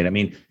tough state. I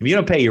mean, if you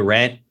don't pay your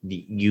rent,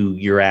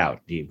 you're out.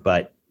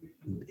 But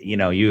you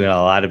got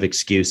a lot of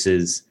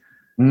excuses.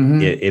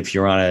 Mm-hmm. If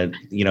you're on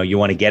you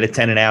want to get a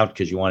tenant out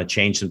because you want to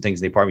change some things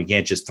in the apartment, you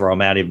can't just throw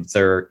them out even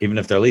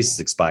if their lease is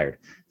expired.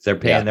 If they're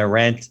paying their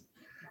rent.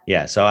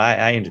 Yeah. So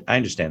I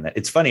understand that.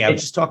 It's funny. I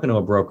was just talking to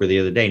a broker the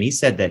other day, and he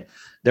said that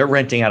they're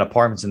renting out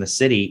apartments in the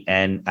city.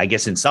 And I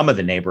guess in some of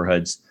the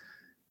neighborhoods,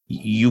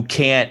 you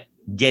can't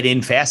get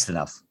in fast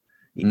enough.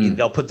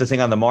 They'll put the thing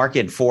on the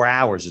market in 4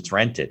 hours, it's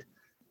rented.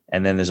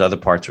 And then there's other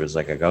parts where it's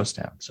like a ghost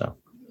town. So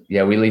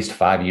yeah, we leased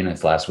 5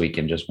 units last week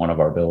in just one of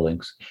our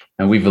buildings.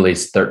 And we've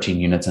released 13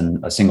 units in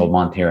a single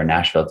month here in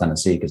Nashville,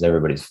 Tennessee, because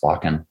everybody's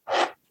flocking.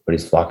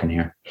 Everybody's flocking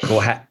here.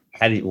 Well,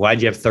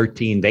 why'd you have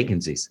 13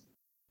 vacancies?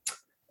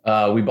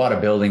 We bought a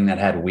building that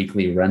had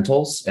weekly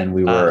rentals, and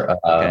we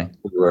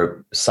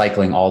were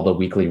cycling all the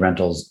weekly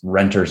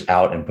renters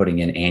out and putting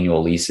in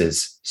annual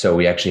leases. So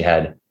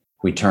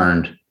we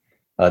turned,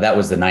 that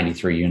was the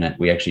 93 unit.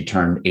 We actually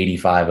turned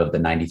 85 of the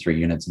 93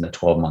 units in the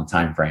 12-month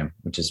time frame,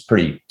 which is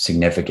pretty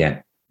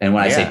significant. And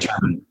when I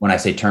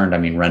say turned, I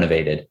mean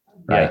renovated,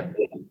 right?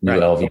 Yeah. New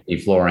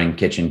LVP flooring,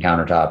 kitchen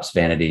countertops,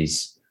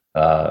 vanities,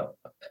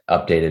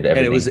 updated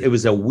everything. And it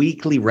was a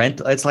weekly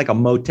rent. It's like a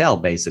motel,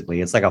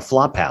 basically. It's like a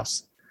flop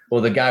house.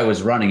 Well, the guy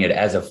was running it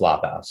as a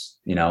flop house.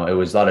 It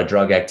was a lot of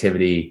drug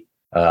activity,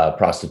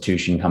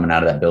 prostitution coming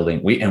out of that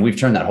building. We've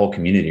turned that whole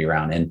community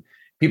around, and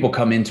people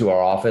come into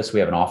our office. We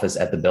have an office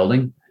at the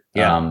building.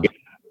 Yeah.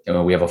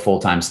 We have a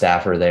full-time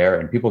staffer there,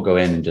 and people go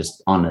in and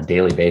just on a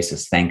daily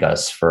basis thank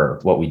us for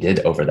what we did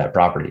over that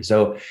property.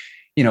 So,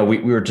 we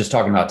were just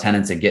talking about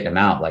tenants and getting them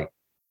out. Like,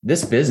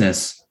 this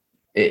business,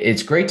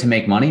 it's great to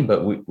make money,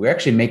 but we're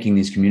actually making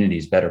these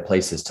communities better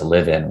places to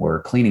live in.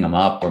 We're cleaning them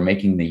up. We're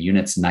making the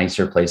units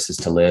nicer places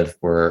to live.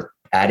 We're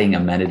adding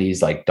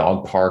amenities like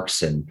dog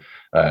parks, and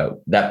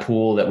that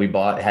pool that we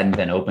bought hadn't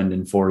been opened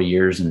in 4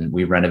 years, and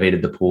we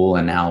renovated the pool,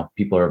 and now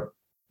people are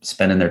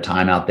spending their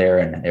time out there,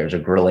 and there's a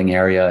grilling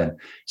area. And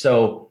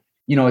so,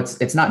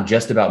 it's not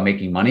just about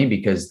making money,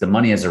 because the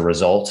money is a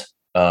result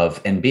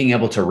of, and being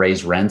able to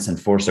raise rents and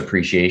force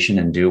appreciation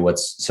and do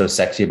what's so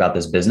sexy about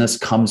this business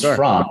comes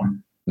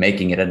from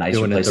making it a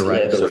nicer place to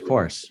live. Of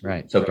course.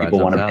 Right. So people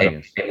want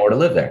to pay more to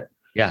live there.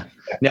 Yeah.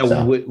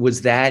 Now,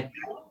 was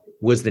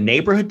the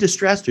neighborhood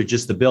distressed or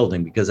just the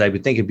building? Because I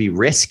would think it'd be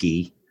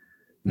risky,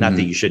 not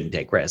that you shouldn't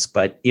take risk,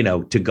 but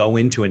to go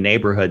into a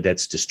neighborhood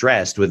that's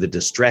distressed with a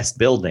distressed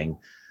building,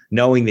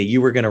 knowing that you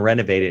were going to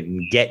renovate it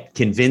and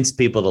convince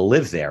people to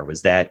live there.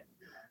 Was that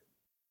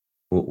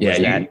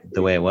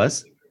the way it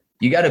was?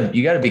 You got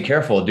to be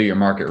careful, do your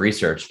market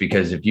research,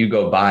 because if you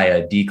go buy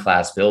a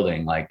D-class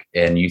building,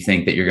 and you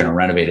think that you're going to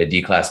renovate a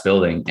D-class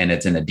building and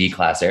it's in a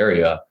D-class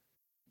area,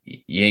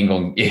 you ain't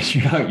going to,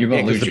 you're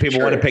going to lose your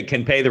shirt. The people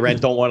can pay the rent,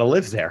 don't want to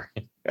live there.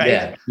 Right?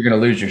 Yeah. You're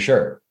going to lose your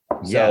shirt.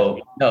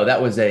 So no,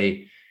 it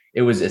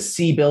was a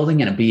C building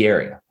in a B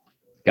area,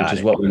 which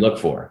is what we look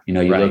for. You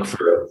look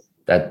for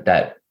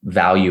that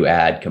value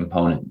add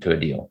component to a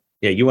deal.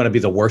 Yeah. You want to be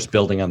the worst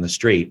building on the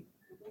street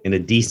in a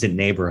decent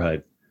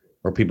neighborhood,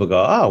 where people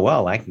go, oh,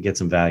 well, I can get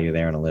some value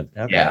there and live.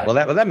 Okay. Yeah. Well,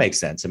 that makes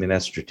sense. I mean,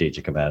 that's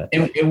strategic about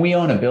it. And we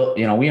own a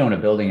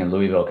building in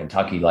Louisville,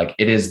 Kentucky. Like,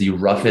 it is the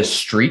roughest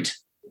street,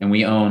 and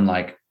we own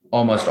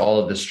almost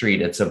all of the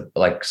street. It's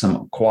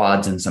some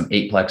quads and some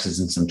 8plexes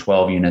and some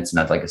 12 units, and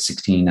that's like a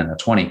 16 and a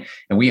 20.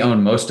 And we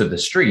own most of the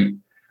street.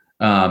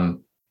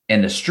 And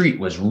the street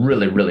was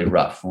really, really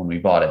rough when we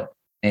bought it.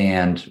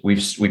 And we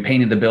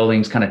painted the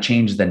buildings, kind of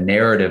changed the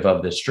narrative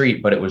of the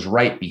street, but it was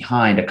right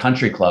behind a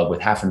country club with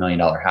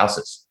 $500,000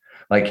 houses.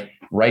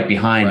 Right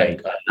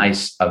behind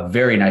a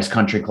very nice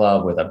country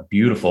club with a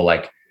beautiful,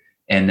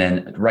 and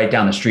then right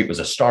down the street was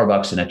a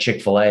Starbucks and a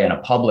Chick-fil-A and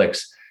a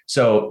Publix.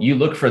 So you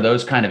look for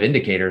those kind of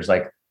indicators,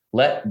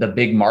 let the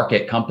big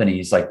market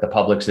companies like the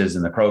Publixes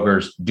and the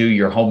Krogers do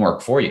your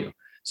homework for you.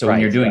 So when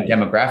you're doing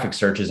demographic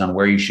searches on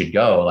where you should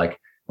go,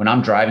 when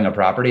I'm driving a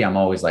property, I'm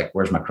always like,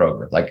 where's my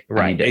Kroger?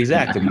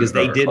 Exactly. Because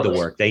they did the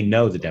work. They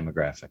know the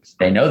demographics.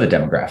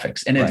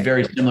 And it's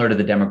very similar to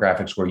the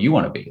demographics where you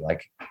want to be.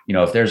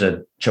 If there's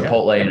a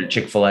Chipotle and a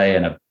Chick-fil-A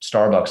and a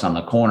Starbucks on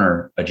the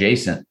corner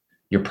adjacent,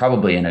 you're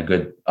probably in a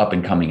good up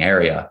and coming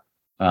area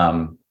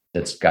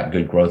that's got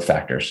good growth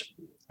factors.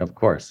 Of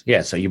course.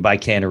 Yeah. So you buy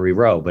Cannery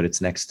Row, but it's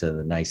next to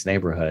the nice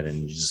neighborhood,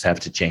 and you just have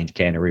to change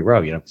Cannery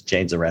Row. You don't have to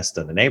change the rest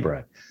of the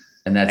neighborhood.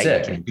 And that's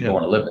it. People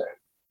want to live there.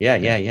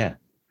 Yeah.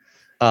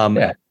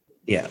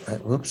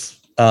 Whoops.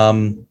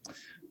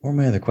 What are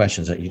my other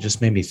questions? You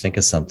just made me think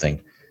of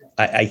something.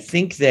 I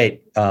think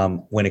that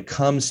when it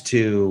comes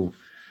to,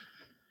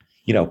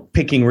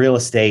 picking real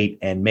estate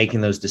and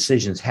making those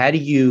decisions, how do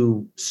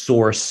you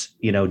source,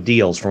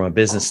 deals from a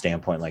business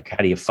standpoint? How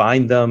do you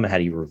find them? How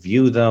do you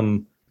review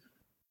them?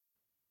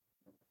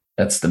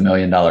 That's the $1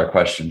 million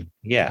question.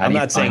 Yeah, How I'm do you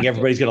not saying find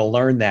everybody's going to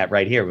learn that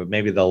right here, but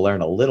maybe they'll learn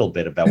a little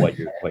bit about what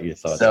your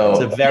thoughts So,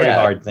 are. It's a very yeah.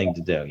 hard thing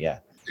to do. Yeah.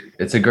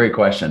 It's a great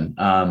question.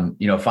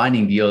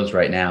 Finding deals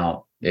right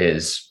now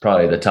is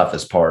probably the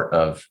toughest part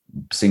of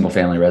single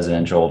family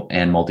residential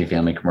and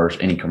multifamily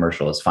commercial. Any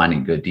commercial is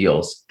finding good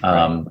deals.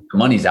 Right.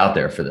 Money's out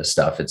there for this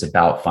stuff. It's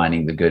about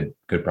finding the good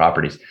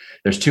properties.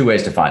 There's two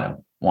ways to find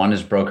them. One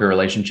is broker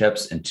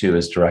relationships, and two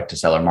is direct to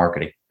seller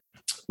marketing.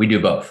 We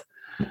do both.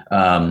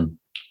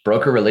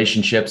 Broker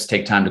relationships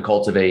take time to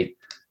cultivate.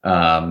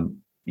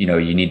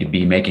 You need to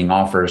be making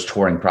offers,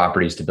 touring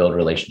properties to build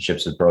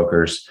relationships with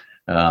brokers.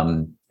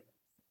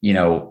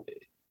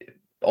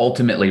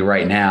 Ultimately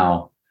right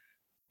now,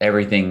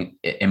 everything,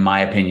 in my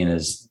opinion,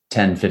 is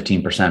 10,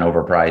 15%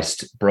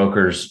 overpriced.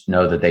 Brokers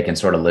know that they can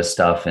sort of list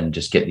stuff and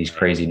just get these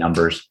crazy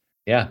numbers.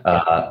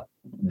 Yeah.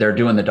 They're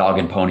doing the dog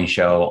and pony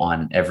show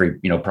on every,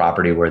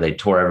 property where they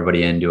tour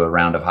everybody in, do a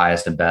round of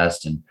highest and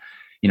best. And,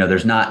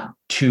 there's not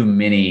too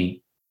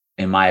many,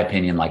 in my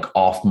opinion, like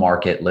off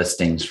market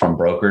listings from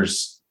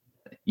brokers.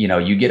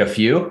 You get a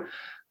few,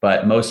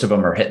 but most of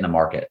them are hitting the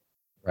market.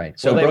 Right.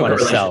 So they want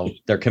to sell,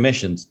 their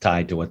commissions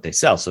tied to what they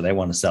sell. So they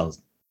want to sell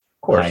as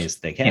high as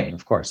they can.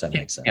 Of course, that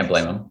makes sense. Can't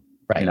blame them.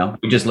 Right.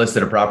 We just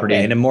listed a property.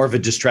 And in more of a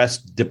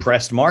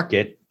depressed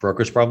market,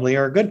 brokers probably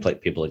are a good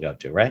people to go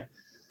to, right?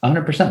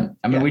 100%.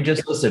 I mean, we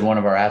just listed one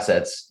of our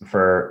assets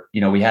for,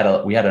 we had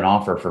an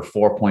offer for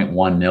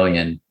 4.1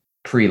 million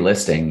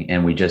pre-listing,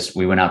 and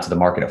we went out to the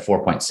market at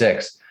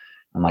 4.6.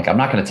 I'm like, I'm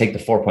not going to take the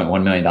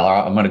 $4.1 million.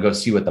 I'm going to go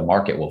see what the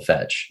market will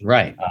fetch.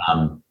 Right.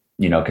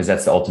 Because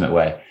that's the ultimate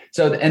way.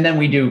 So, and then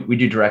we do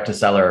direct to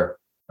seller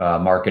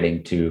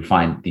marketing to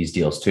find these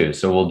deals too.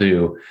 So we'll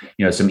do,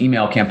 some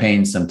email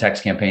campaigns, some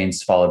text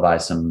campaigns, followed by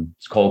some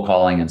cold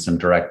calling and some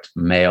direct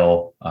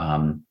mail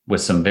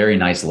with some very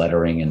nice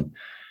lettering. And,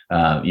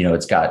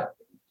 it's got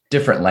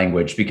different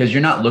language because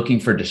you're not looking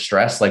for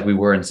distress like we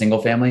were in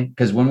single family.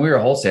 Because when we were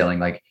wholesaling,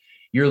 like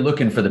you're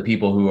looking for the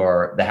people who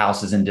are the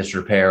house is in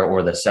disrepair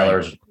or the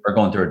sellers are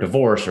going through a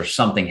divorce or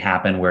something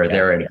happened where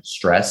they're in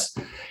stress.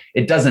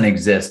 It doesn't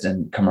exist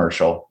in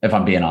commercial, if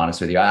I'm being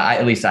honest with you.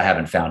 At least I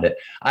haven't found it.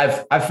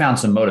 I've found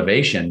some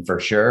motivation for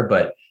sure,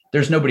 but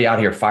there's nobody out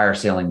here fire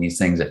selling these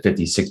things at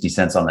 50, 60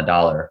 cents on the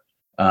dollar.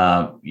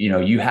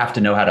 You have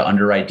to know how to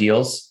underwrite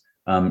deals.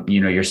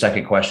 Your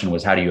second question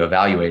was, how do you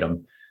evaluate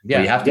them? Yeah.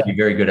 Well, you have to be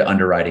very good at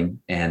underwriting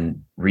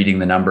and reading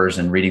the numbers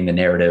and reading the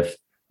narrative,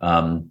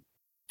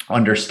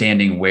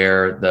 understanding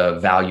where the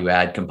value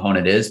add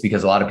component is,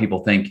 because a lot of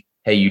people think,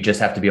 hey, you just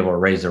have to be able to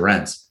raise the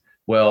rents.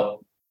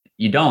 Well,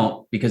 you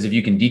don't, because if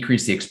you can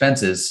decrease the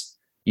expenses,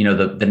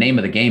 the name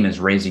of the game is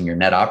raising your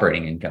net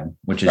operating income,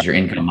 which is your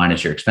income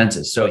minus your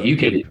expenses. So you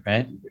can,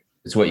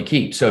 it's what you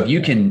keep. So if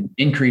you can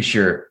decrease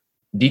your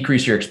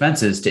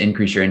expenses to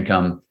increase your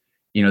income,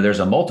 there's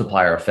a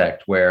multiplier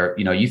effect where,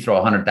 you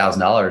throw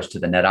 $100,000 to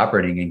the net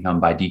operating income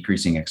by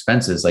decreasing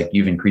expenses, like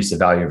you've increased the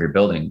value of your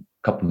building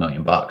a couple $1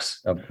 million.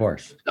 Of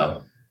course.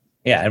 So,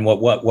 yeah. And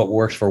what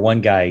works for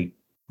one guy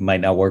might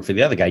not work for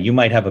the other guy. You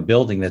might have a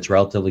building that's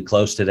relatively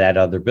close to that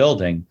other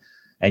building.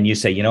 And you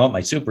say, you know what,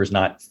 my super is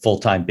not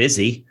full-time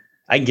busy.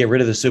 I can get rid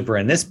of the super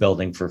in this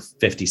building for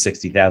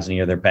 $50,000, $60,000 a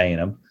year they're paying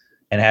them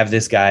and have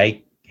this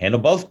guy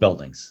handle both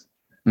buildings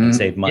and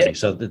save money. Yeah.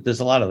 So there's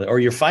a lot of, or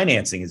your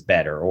financing is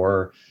better,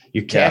 or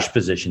your cash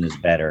position is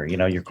better.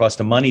 Your cost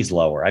of money is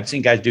lower. I've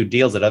seen guys do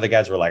deals that other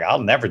guys were like,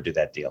 I'll never do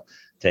that deal.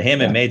 To him,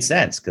 it made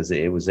sense because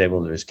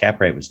his cap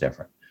rate was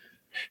different.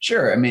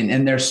 Sure. I mean,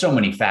 and there's so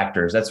many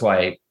factors. That's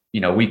why,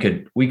 we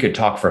could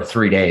talk for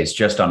 3 days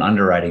just on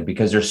underwriting,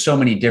 because there's so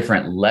many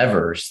different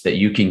levers that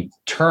you can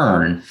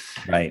turn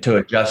to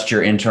adjust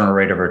your internal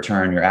rate of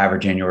return, your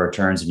average annual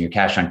returns, and your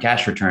cash on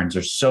cash returns.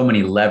 There's so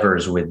many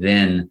levers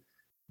within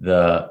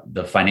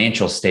the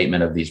financial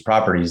statement of these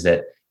properties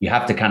that you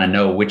have to kind of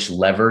know which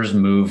levers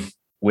move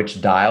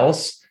which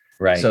dials.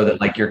 Right. So that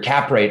like your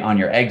cap rate on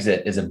your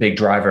exit is a big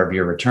driver of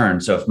your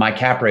return. So if my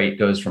cap rate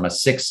goes from a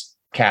 6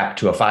 cap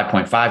to a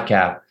 5.5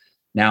 cap,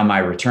 now my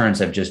returns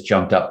have just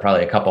jumped up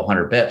probably a couple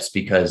hundred bips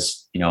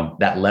because,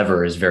 that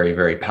lever is very,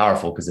 very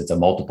powerful because it's a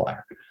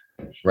multiplier.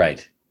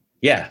 Right.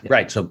 Yeah.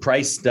 Right. So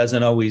price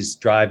doesn't always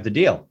drive the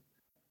deal.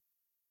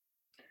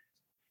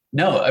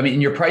 No, I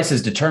mean, your price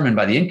is determined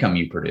by the income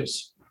you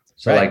produce.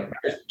 So like,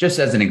 just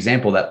as an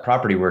example, that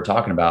property we're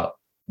talking about,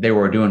 they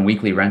were doing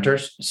weekly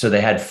renters. So they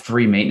had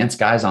 3 maintenance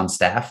guys on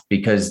staff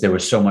because there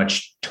was so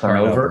much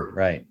turnover.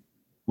 Right.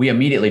 We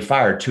immediately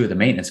fired 2 of the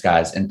maintenance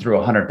guys and threw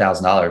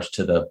 $100,000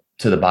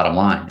 to the bottom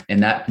line.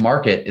 And that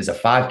market is a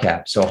 5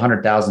 cap. So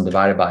 100,000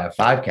 divided by a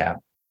 5 cap,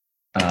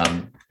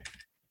 divided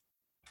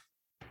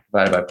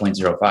by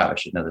 0.05. I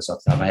should know this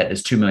off the top of my head,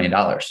 is $2 million.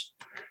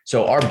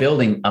 So our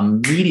building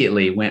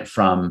immediately went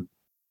from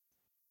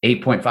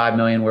 8.5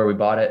 million where we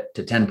bought it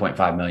to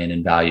 10.5 million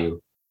in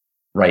value,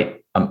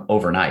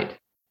 overnight.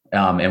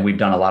 And we've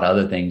done a lot of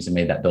other things and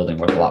made that building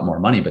worth a lot more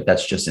money, but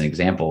that's just an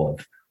example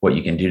of what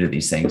you can do to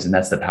these things. And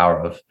that's the power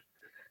of,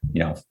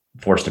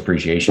 forced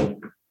appreciation.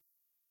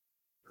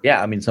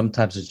 Yeah. I mean,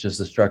 sometimes it's just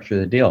the structure of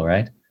the deal,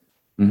 right?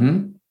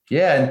 Mm-hmm.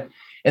 Yeah.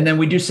 And then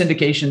we do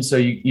syndication. So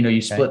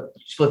you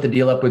split the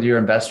deal up with your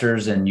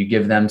investors and you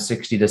give them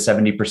 60 to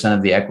 70%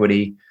 of the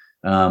equity.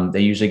 They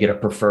usually get a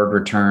preferred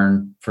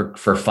return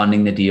for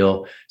funding the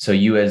deal. So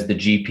you as the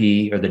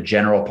GP or the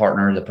general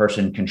partner, the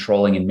person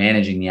controlling and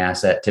managing the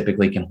asset,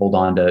 typically can hold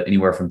on to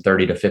anywhere from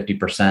 30 to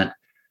 50%,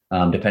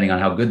 depending on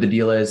how good the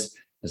deal is,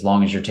 as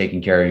long as you're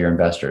taking care of your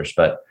investors.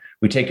 But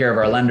we take care of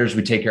our lenders,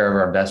 we take care of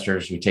our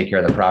investors, we take care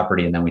of the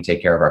property, and then we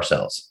take care of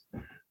ourselves.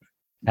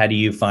 How do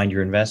you find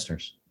your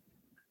investors?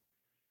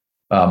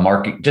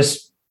 Market,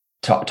 just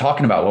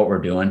talking about what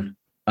we're doing.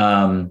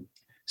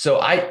 So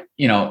I,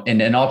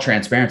 in all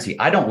transparency,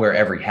 I don't wear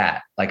every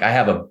hat. Like I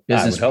have a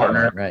business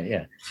partner, right?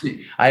 Yeah.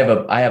 I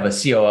have a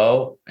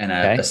COO and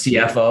a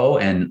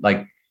CFO, and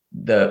like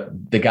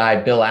the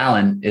guy, Bill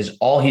Allen, is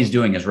all he's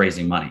doing is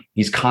raising money.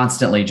 He's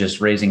constantly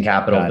just raising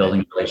capital,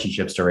 building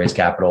relationships to raise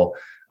capital.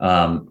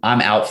 I'm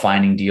out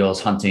finding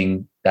deals,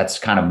 hunting. That's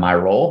kind of my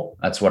role.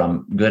 That's what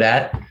I'm good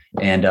at.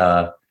 And,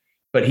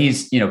 but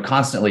he's,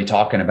 constantly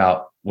talking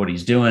about what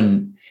he's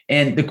doing.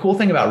 And the cool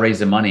thing about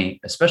raising money,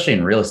 especially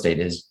in real estate,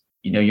 is,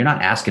 you're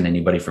not asking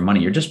anybody for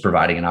money. You're just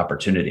providing an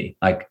opportunity.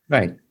 Like,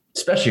 right.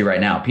 Especially right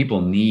now, people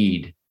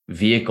need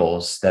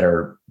vehicles that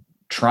are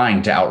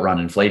trying to outrun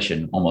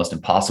inflation, almost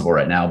impossible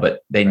right now,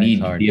 but they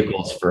need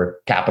vehicles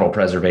for capital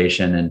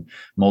preservation and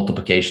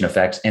multiplication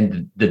effects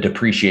and the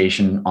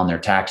depreciation on their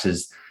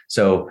taxes.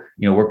 So,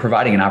 we're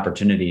providing an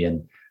opportunity,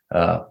 and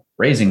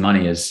raising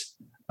money is,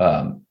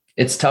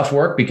 it's tough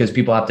work because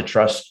people have to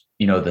trust,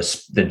 the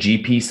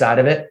GP side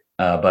of it.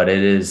 But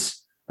it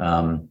is,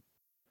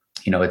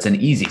 it's an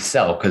easy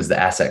sell because the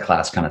asset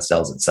class kind of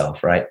sells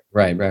itself, right?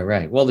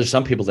 Right. Well, there's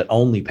some people that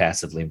only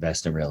passively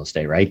invest in real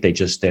estate, right? They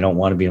don't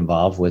want to be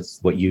involved with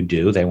what you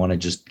do. They want to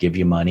just give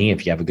you money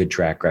if you have a good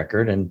track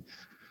record, and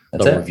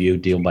they'll review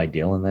deal by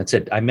deal, and that's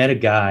it. I met a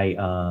guy,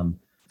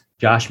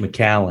 Josh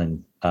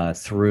McCallan,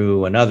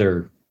 through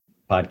another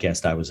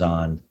podcast I was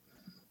on.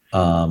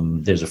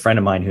 There's a friend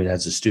of mine who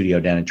has a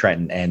studio down in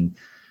Trenton, and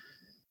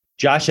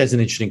Josh has an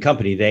interesting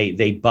company.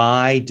 They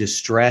buy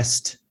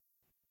distressed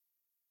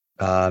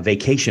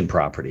vacation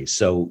properties.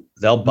 So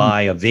they'll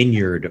buy a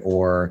vineyard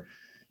or,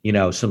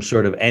 some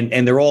sort of,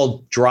 and they're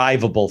all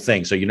drivable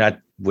things. So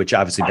which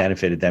obviously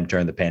benefited them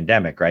during the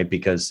pandemic, right?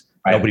 Because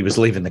nobody was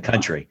leaving the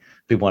country.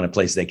 People wanted a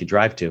place they could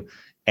drive to.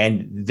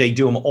 And they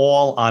do them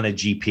all on a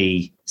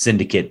GP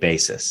syndicate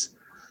basis.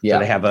 Yeah.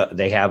 So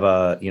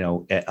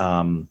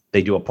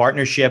they do a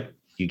partnership.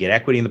 You get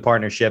equity in the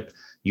partnership.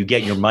 You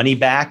get your money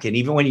back. And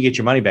even when you get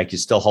your money back, you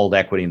still hold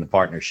equity in the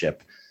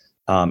partnership.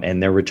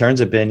 And their returns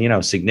have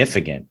been,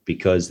 significant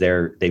because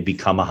they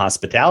become a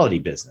hospitality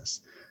business.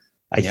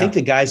 I think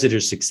the guys that are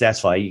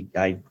successful,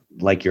 I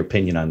like your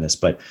opinion on this,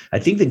 but I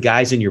think the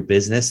guys in your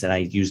business, and I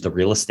use the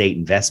real estate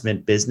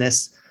investment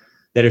business,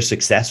 that are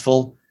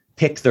successful,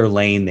 pick their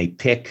lane. They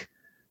pick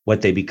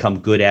what they become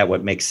good at,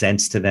 what makes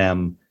sense to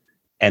them,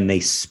 and they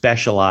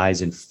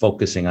specialize in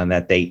focusing on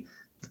that. The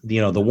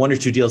one or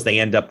two deals they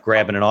end up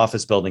grabbing an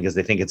office building because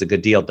they think it's a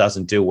good deal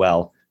doesn't do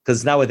well because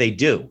it's not what they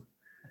do.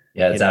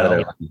 Yeah, it's out of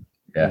their line.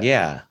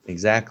 Yeah,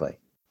 exactly.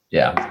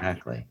 Yeah,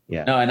 exactly.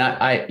 Yeah. No, and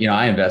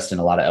I invest in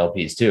a lot of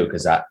LPs too,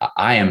 because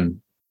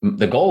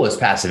the goal is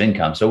passive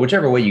income. So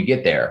whichever way you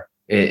get there,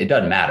 it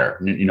doesn't matter.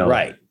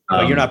 Right.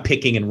 But you're not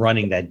picking and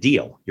running that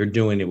deal. You're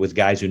doing it with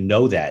guys who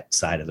know that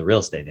side of the real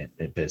estate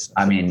business.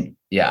 I mean,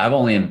 yeah, of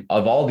all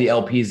the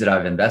LPs that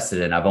I've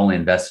invested in, I've only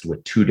invested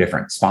with 2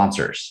 different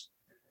sponsors.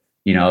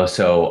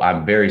 So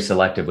I'm very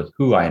selective with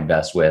who I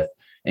invest with,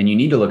 and you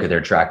need to look at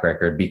their track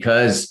record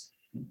because.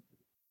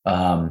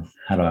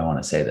 How do I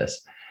want to say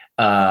this?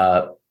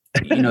 There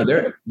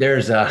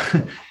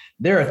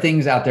are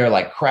things out there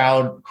like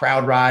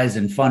crowd rise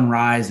and fund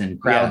rise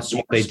and crowd.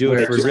 They do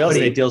it for real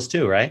estate deals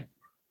too, right?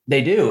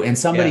 They do. And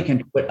somebody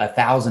can put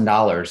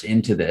 $1,000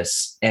 into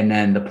this, and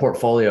then the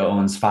portfolio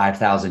owns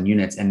 5,000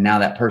 units. And now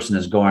that person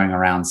is going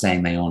around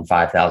saying they own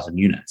 5,000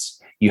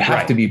 units. You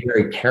have to be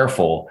very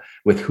careful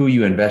with who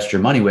you invest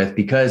your money with,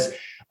 because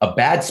a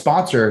bad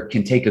sponsor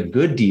can take a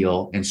good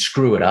deal and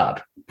screw it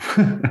up.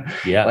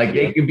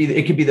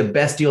 It could be the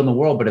best deal in the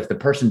world, but if the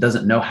person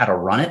doesn't know how to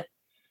run it,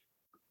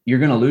 you're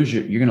going to lose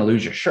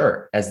your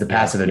shirt as the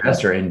passive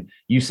investor. And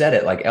you said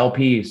it, like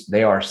LPs,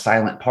 they are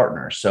silent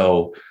partners.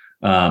 So,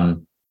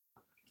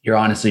 you're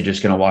honestly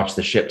just going to watch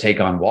the ship take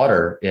on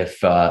water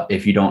if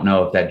you don't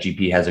know if that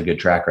GP has a good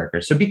track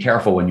record. So be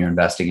careful when you're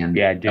investing in.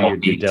 Yeah, do your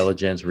due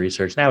diligence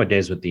research.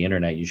 Nowadays with the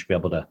internet, you should be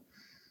able to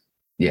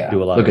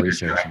do a lot of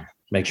research and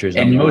make sure it's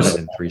not wanted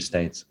in 3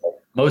 states.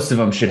 Most of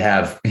them should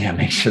have,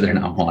 make sure they're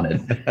not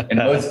wanted. And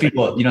most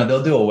people,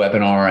 they'll do a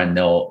webinar and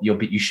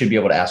you should be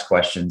able to ask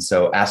questions.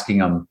 So asking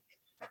them,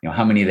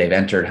 how many they've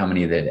entered, how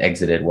many they've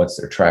exited, what's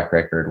their track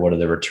record, what are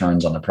the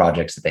returns on the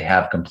projects that they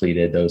have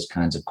completed, those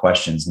kinds of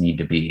questions need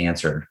to be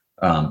answered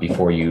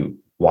before you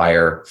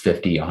wire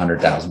 $50,000,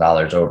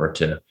 $100,000 over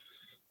to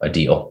a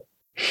deal.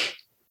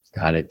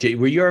 Got it.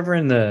 Were you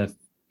ever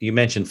you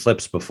mentioned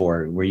flips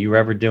before. Were you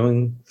ever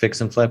doing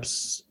fix and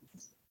flips?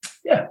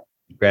 Yeah.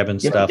 Grabbing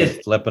stuff,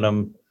 flipping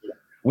them.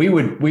 We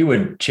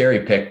would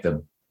cherry pick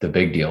the the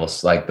big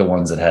deals, like the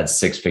ones that had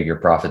 6-figure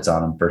profits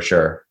on them for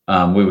sure.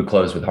 We would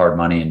close with hard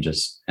money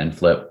and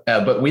flip.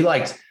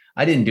 But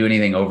I didn't do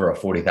anything over a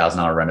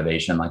 $40,000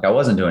 renovation. Like I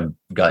wasn't doing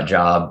gut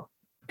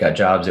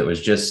jobs. It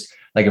was just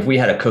like if we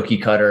had a cookie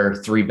cutter,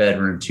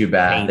 3-bedroom,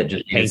 2-bath that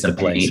just paint the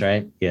place,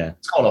 right? Yeah.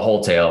 It's called a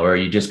wholesale, where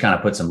you just kind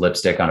of put some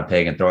lipstick on a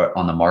pig and throw it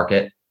on the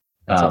market.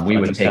 We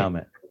would take.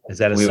 Comment. Is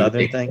that a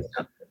Southern thing?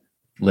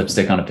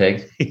 Lipstick on a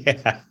pig?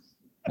 Yeah.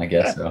 I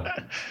guess so.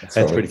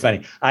 That's pretty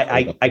funny.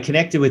 I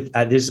connected with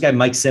there's this guy,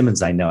 Mike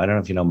Simmons. I know. I don't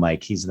know if you know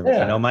Mike. He's in the,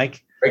 you know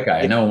Mike? Great guy.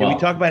 I know him well. Did we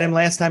talk about him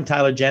last time?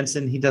 Tyler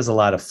Jensen. He does a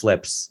lot of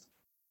flips.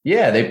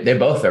 Yeah, they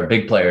both are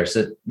big players.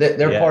 So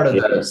they're part of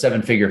the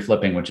 7-figure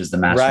flipping, which is the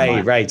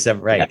mastermind. Right.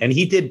 Yeah. And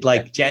he did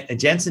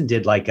Jensen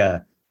did like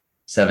a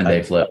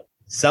 7-day flip.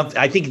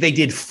 I think they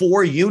did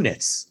 4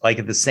 units like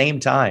at the same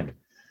time.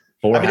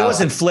 It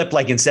wasn't flipped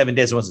like in 7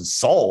 days. It wasn't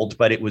sold,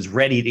 but it was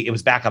ready. It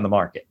was back on the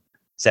market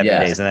 7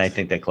 days. And I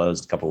think they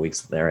closed a couple of weeks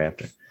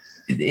thereafter.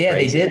 Yeah,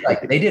 crazy.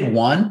 They did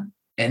 1.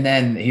 And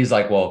then he's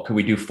like, well, could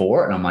we do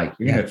 4? And I'm like,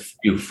 you're going to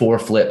do 4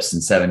 flips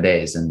in 7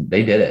 days. And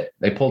they did it.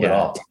 They pulled it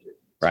off.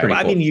 Right. Cool.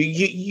 I mean,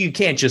 you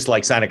can't just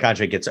like sign a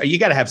contract. You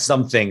got to have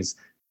some things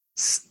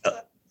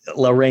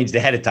arranged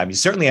ahead of time. You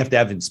certainly have to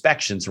have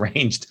inspections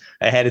arranged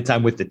ahead of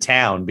time with the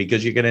town,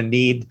 because you're going to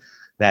need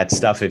that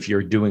stuff if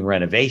you're doing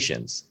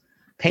renovations.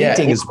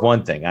 Painting is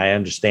one thing, I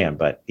understand,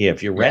 but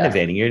if you're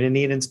renovating, you're going to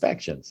need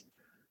inspections.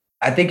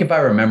 I think if I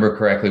remember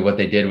correctly, what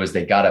they did was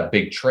they got a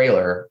big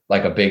trailer,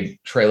 like a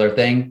big trailer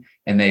thing,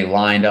 and they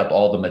lined up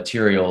all the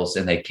materials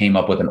and they came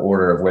up with an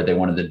order of where they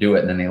wanted to do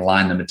it. And then they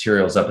lined the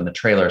materials up in the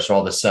trailer. So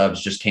all the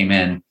subs just came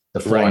in,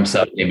 the flooring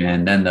sub came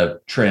in, then the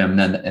trim,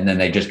 and then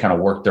they just kind of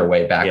worked their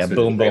way back. Yeah,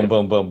 boom.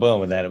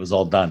 And then it was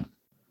all done.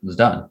 It was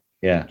done.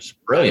 Yeah. It's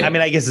brilliant. I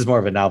mean, I guess it's more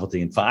of a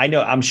novelty and fun.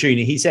 I'm sure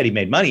he said he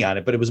made money on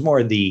it, but it was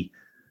more the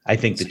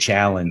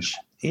challenge.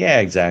 Yeah,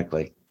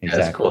 exactly. Yeah,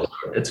 it's cool.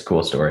 It's a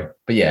cool story.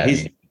 But yeah,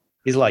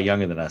 he's a lot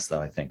younger than us,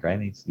 though, I think,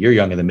 right? You're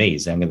younger than me.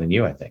 He's younger than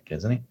you, I think,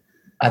 isn't he?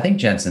 I think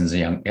Jensen's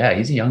he's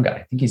a young guy.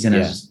 I think he's in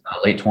his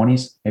late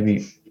 20s,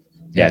 maybe.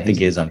 Yeah, I think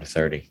he is under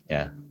 30.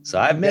 Yeah. So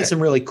I've met some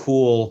really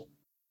cool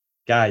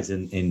guys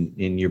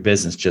in your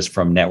business just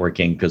from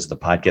networking because of the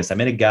podcast. I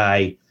met a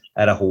guy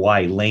out of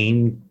Hawaii,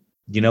 Lane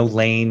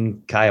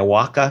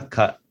Kaiawaka.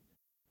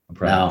 I'm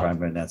probably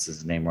pronouncing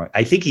his name right.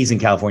 I think he's in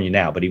California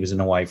now, but he was in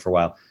Hawaii for a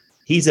while.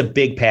 He's a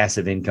big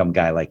passive income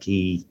guy. Like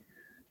a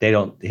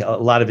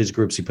lot of his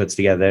groups he puts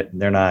together,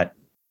 they're not,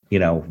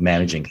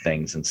 managing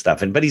things and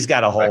stuff. But he's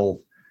got a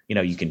whole,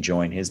 you can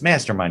join his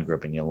mastermind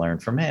group and you learn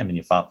from him and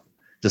you follow,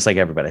 just like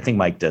everybody. I think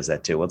Mike does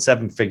that too. Well,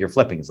 7-figure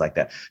flipping is like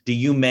that. Do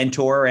you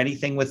mentor or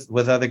anything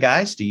with other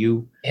guys? Do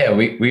you? Yeah,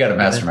 we got a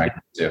mastermind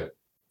too.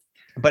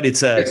 But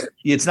it's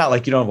not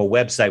like you don't have a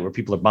website where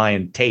people are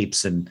buying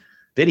tapes and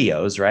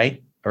videos,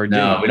 right? Or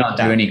no, we don't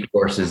do any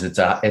courses. It's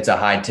a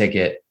high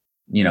ticket,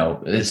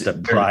 it's a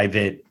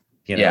private,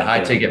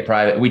 high ticket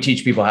private. We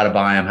teach people how to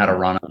buy them, how to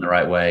run them the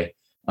right way.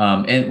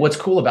 And what's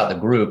cool about the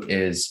group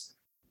is,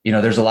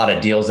 there's a lot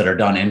of deals that are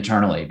done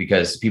internally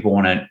because people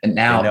want to, and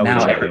now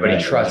everybody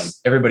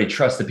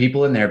trusts the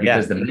people in there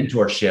because the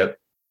mentorship,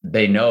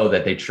 they know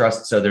that they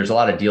trust. So there's a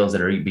lot of deals that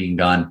are being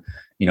done,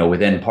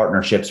 within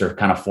partnerships are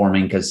kind of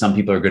forming because some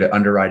people are good at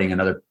underwriting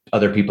and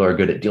other people are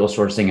good at deal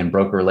sourcing and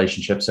broker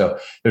relationships. So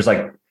there's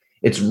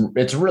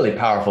it's really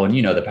powerful. And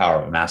the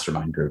power of a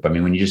mastermind group. I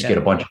mean, when you just get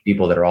a bunch of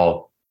people that are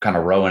all kind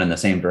of rowing in the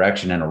same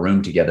direction in a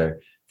room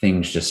together,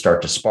 things just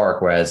start to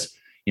spark. Whereas,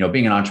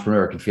 being an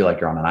entrepreneur can feel like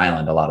you're on an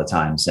island a lot of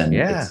times. And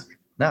it's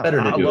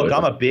better to do it.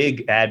 I'm a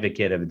big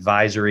advocate of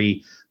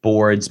advisory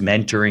boards,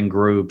 mentoring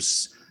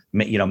groups,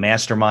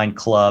 mastermind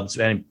clubs.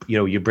 And,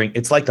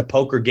 it's like the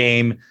poker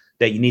game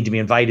that you need to be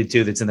invited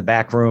to that's in the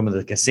back room of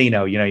the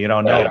casino. You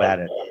don't know about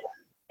it.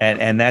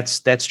 And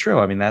that's true.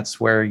 I mean,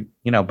 that's where,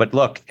 but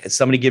look, if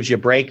somebody gives you a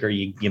break or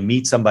you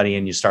meet somebody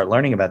and you start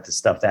learning about this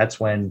stuff, that's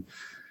when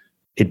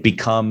it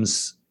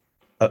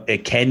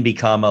can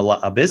become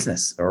a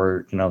business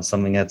or,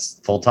 something that's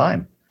full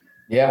time.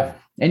 Yeah.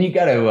 And you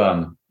got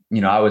to,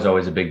 I was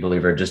always a big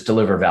believer, just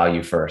deliver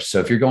value first. So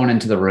if you're going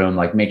into the room,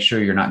 like make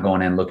sure you're not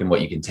going in looking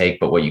what you can take,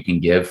 but what you can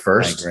give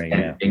first. I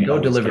agree, and go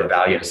deliver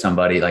value to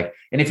somebody.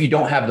 And if you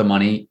don't have the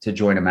money to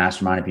join a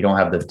mastermind, if you don't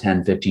have the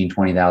 10, 15,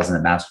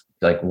 20,000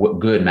 what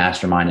good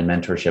mastermind and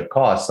mentorship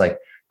costs,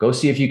 go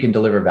see if you can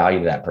deliver value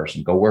to that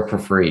person. Go work for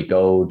free,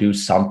 go do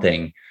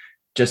something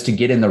just to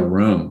get in the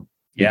room.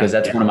 Because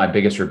that's one of my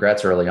biggest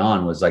regrets early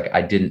on was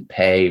I didn't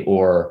pay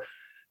or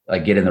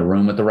get in the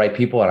room with the right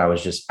people. And I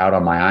was just out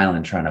on my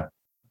island trying to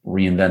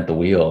reinvent the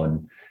wheel.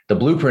 And the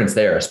blueprint's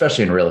there,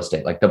 especially in real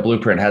estate. The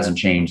blueprint hasn't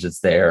changed.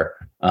 It's there.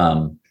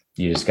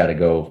 You just got to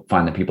go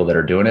find the people that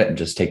are doing it and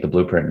just take the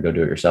blueprint and go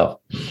do it yourself.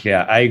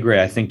 Yeah, I agree.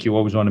 I think you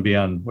always want to be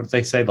on, what do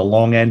they say? The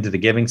long end of the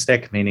giving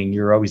stick, meaning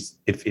you're always,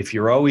 if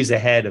you're always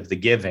ahead of the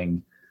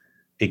giving,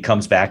 it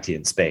comes back to you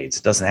in spades.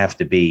 It doesn't have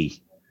to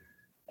be,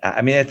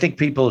 I think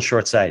people are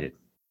short-sighted.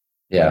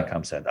 Yeah. When it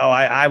comes in.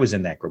 I was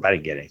in that group. I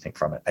didn't get anything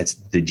from it.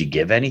 Did you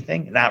give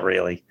anything? Not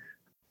really.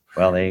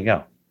 Well, there you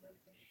go.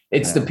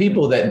 It's the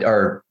people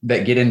that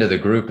get into the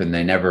group and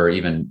they never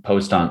even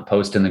post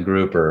in the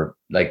group, or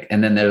like,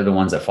 and then they're the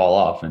ones that fall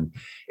off. And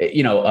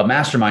a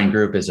mastermind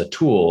group is a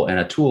tool, and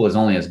a tool is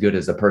only as good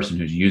as the person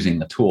who's using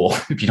the tool.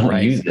 If you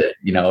don't use it,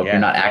 if you're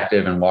not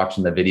active and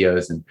watching the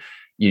videos, and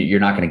you're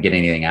not going to get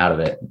anything out of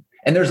it.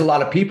 And there's a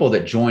lot of people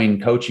that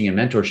join coaching and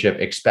mentorship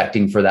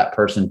expecting for that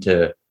person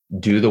to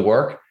do the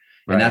work.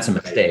 And that's a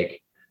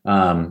mistake.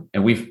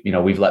 And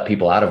we've let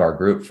people out of our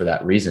group for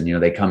that reason.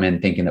 They come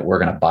in thinking that we're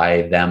going to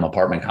buy them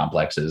apartment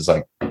complexes.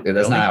 Like,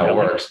 that's not how it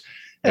works.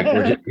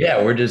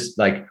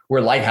 Like, we're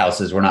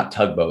lighthouses. We're not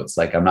tugboats.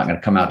 Like, I'm not going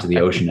to come out to the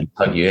ocean and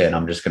tug you in.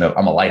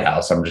 I'm a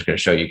lighthouse. I'm just going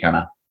to show you kind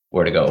of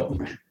where to go.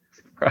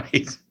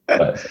 Right.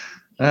 But,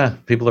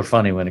 people are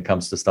funny when it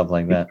comes to stuff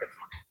like that.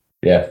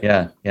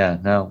 Yeah.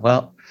 No,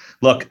 well,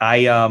 look,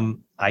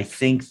 I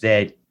think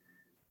that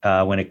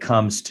when it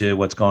comes to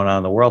what's going on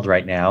in the world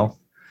right now,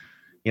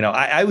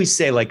 I always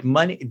say, like,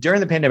 money during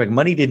the pandemic,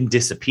 money didn't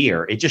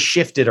disappear. It just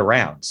shifted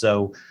around.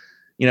 So,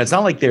 it's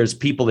not like there's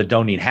people that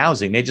don't need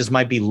housing. They just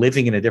might be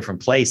living in a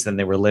different place than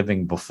they were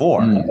living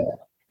before. And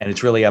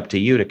it's really up to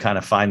you to kind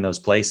of find those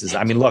places.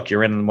 I mean, look,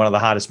 you're in one of the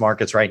hottest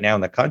markets right now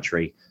in the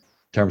country in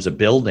terms of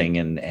building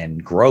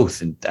and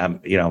growth. And,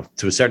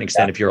 to a certain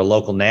extent, if you're a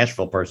local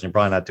Nashville person, you're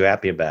probably not too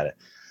happy about it.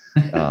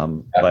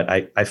 But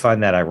I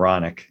find that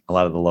ironic. A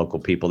lot of the local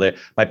people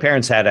my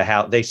parents had a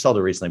house, they sold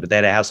it recently, but they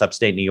had a house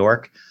upstate New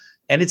York.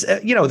 And it's,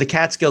 the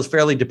Catskills,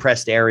 fairly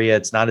depressed area.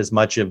 It's not as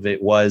much of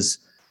it was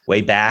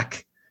way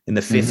back in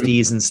the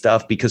 50s and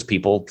stuff, because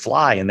people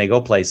fly and they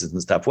go places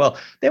and stuff. Well,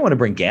 they want to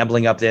bring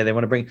gambling up there. They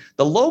want to bring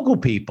the local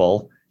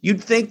people.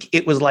 You'd think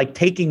it was like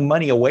taking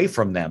money away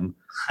from them.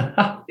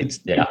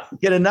 It's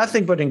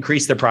nothing but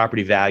increase their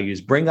property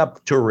values, bring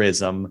up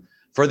tourism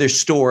for their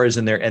stores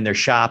and their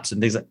shops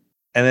and things.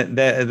 And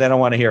they don't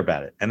want to hear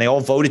about it. And they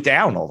all vote it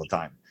down all the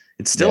time.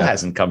 It still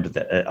hasn't come to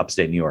the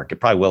upstate New York.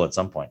 It probably will at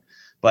some point.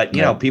 But,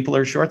 people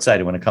are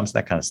short-sighted when it comes to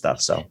that kind of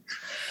stuff. So,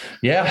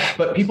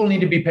 but people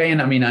need to be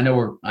paying. I mean, I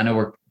know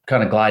we're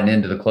kind of gliding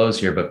into the close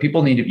here, but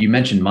people you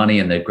mentioned money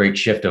and the great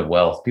shift of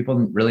wealth. People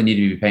really need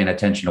to be paying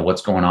attention to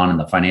what's going on in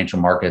the financial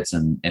markets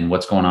and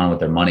what's going on with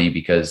their money,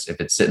 because if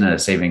it's sitting in a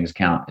savings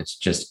account,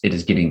 it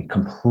is getting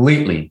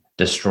completely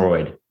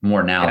destroyed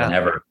more now than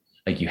ever.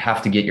 Like, you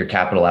have to get your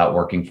capital out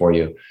working for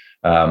you.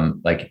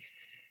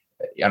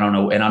 I don't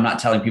know. And I'm not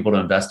telling people to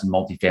invest in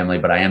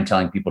multifamily, but I am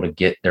telling people to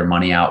get their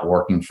money out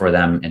working for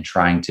them and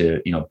trying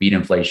to, beat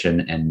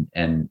inflation,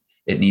 and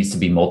it needs to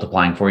be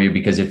multiplying for you,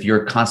 because if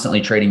you're constantly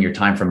trading your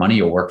time for money,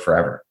 you'll work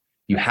forever.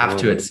 You have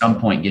to, at some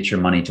point, get your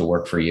money to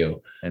work for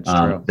you.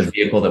 The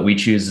vehicle that we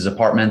choose is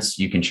apartments.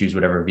 You can choose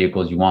whatever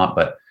vehicles you want,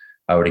 but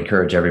I would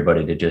encourage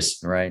everybody to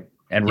just. Right.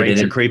 And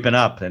rates are creeping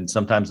up. And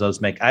sometimes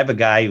those I have a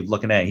guy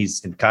looking at,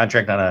 he's in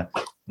contract on a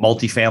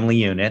multifamily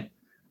unit.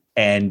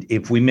 And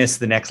if we miss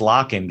the next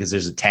lock-in, because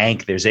there's a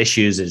tank, there's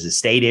issues, there's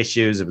estate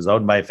issues, it was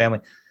owned by a family.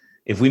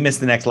 If we miss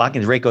the next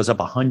lock-in, the rate goes up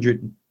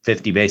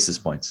 150 basis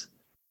points,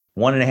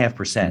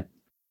 1.5%,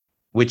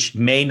 which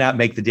may not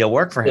make the deal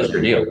work for him.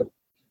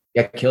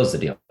 Kills the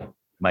deal.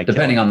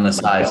 Depending on the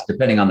size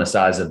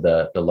of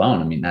the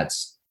loan. I mean,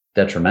 that's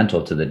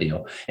detrimental to the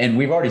deal. And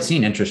we've already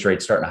seen interest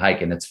rates starting to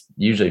hike, and it's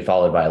usually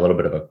followed by a little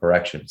bit of a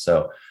correction.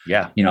 So,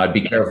 I'd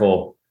be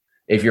careful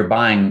if you're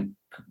buying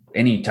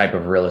any type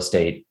of real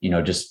estate.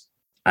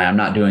 I'm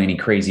not doing any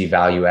crazy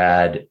value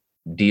add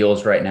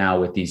deals right now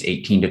with these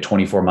 18 to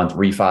 24 month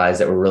refis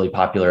that were really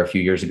popular a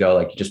few years ago.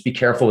 Like, just be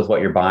careful with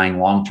what you're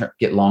buying.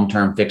 Get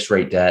long-term fixed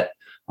rate debt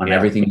on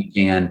everything you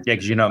can. Yeah.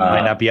 Cause you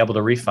might not be able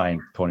to refi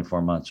in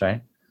 24 months,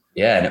 right?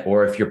 Yeah.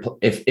 Or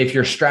if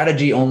your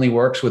strategy only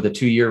works with a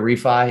 2-year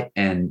refi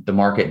and the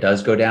market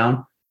does go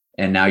down,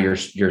 and now your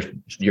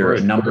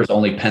numbers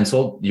only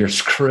penciled, you're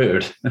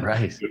screwed.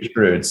 Right. You're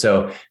screwed.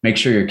 So make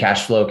sure your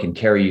cash flow can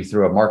carry you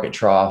through a market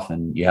trough,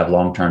 and you have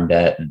long-term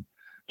debt, and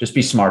just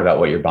be smart about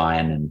what you're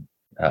buying, and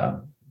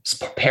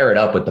pair it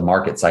up with the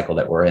market cycle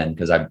that we're in,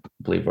 because I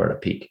believe we're at a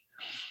peak.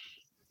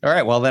 All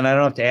right. Well, then I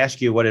don't have to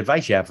ask you what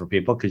advice you have for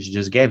people, because you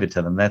just gave it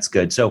to them. That's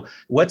good. So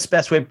what's the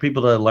best way for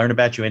people to learn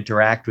about you,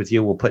 interact with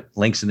you? We'll put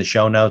links in the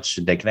show notes.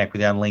 Should they connect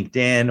with you on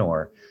LinkedIn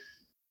or?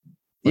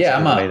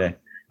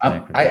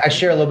 I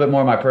share a little bit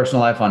more of my personal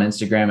life on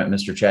Instagram at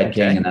Mr. Chad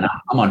King. And then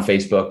I'm on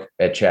Facebook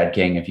at Chad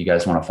King. If you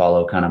guys want to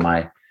follow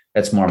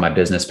that's more my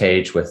business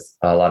page with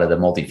a lot of the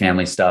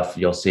multifamily stuff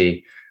you'll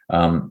see.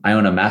 I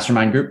own a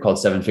mastermind group called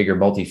 7-Figure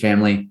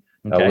Multifamily.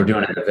 We're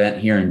doing an event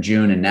here in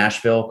June in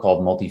Nashville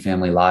called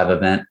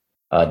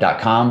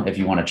multifamilyliveevent.com. If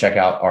you want to check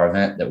out our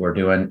event that we're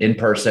doing in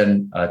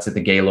person, it's at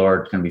the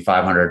Gaylord. It's going to be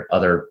 500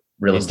 other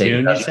real estate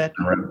investors in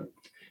the room.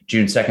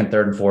 June 2nd,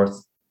 3rd, and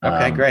 4th.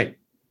 Okay, great.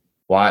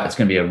 It's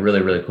going to be a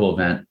really, really cool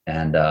event.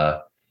 And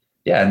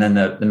and then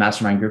the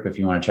mastermind group, if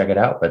you want to check it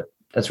out, but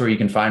that's where you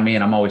can find me.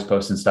 And I'm always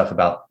posting stuff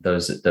about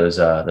those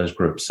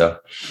groups. So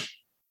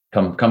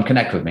come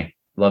connect with me.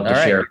 Love to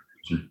share.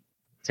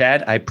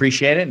 Chad, I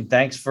appreciate it. And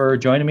thanks for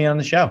joining me on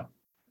the show.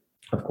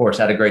 Of course.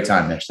 Had a great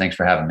time, Mitch. Thanks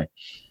for having me.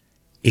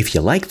 If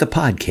you like the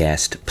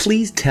podcast,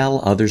 please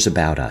tell others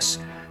about us.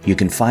 You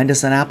can find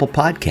us on Apple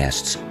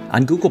Podcasts,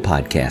 on Google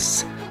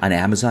Podcasts, on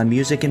Amazon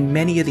Music, and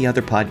many of the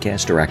other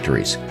podcast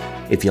directories.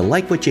 If you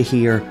like what you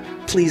hear,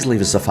 please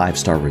leave us a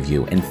 5-star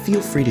review and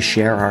feel free to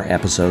share our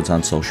episodes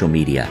on social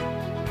media.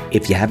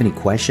 If you have any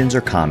questions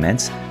or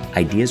comments,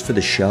 ideas for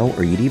the show,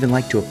 or you'd even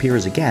like to appear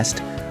as a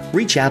guest,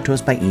 reach out to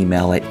us by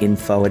email at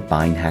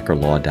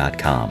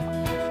info@beinhackerlaw.com.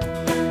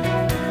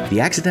 The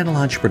Accidental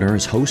Entrepreneur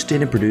is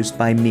hosted and produced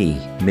by me,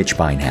 Mitch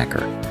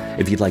Beinhacker.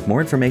 If you'd like more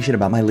information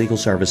about my legal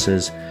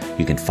services,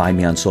 you can find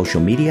me on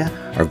social media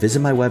or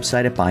visit my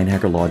website at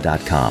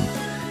beinhackerlaw.com.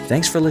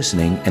 Thanks for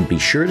listening, and be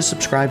sure to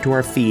subscribe to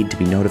our feed to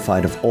be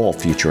notified of all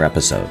future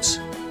episodes.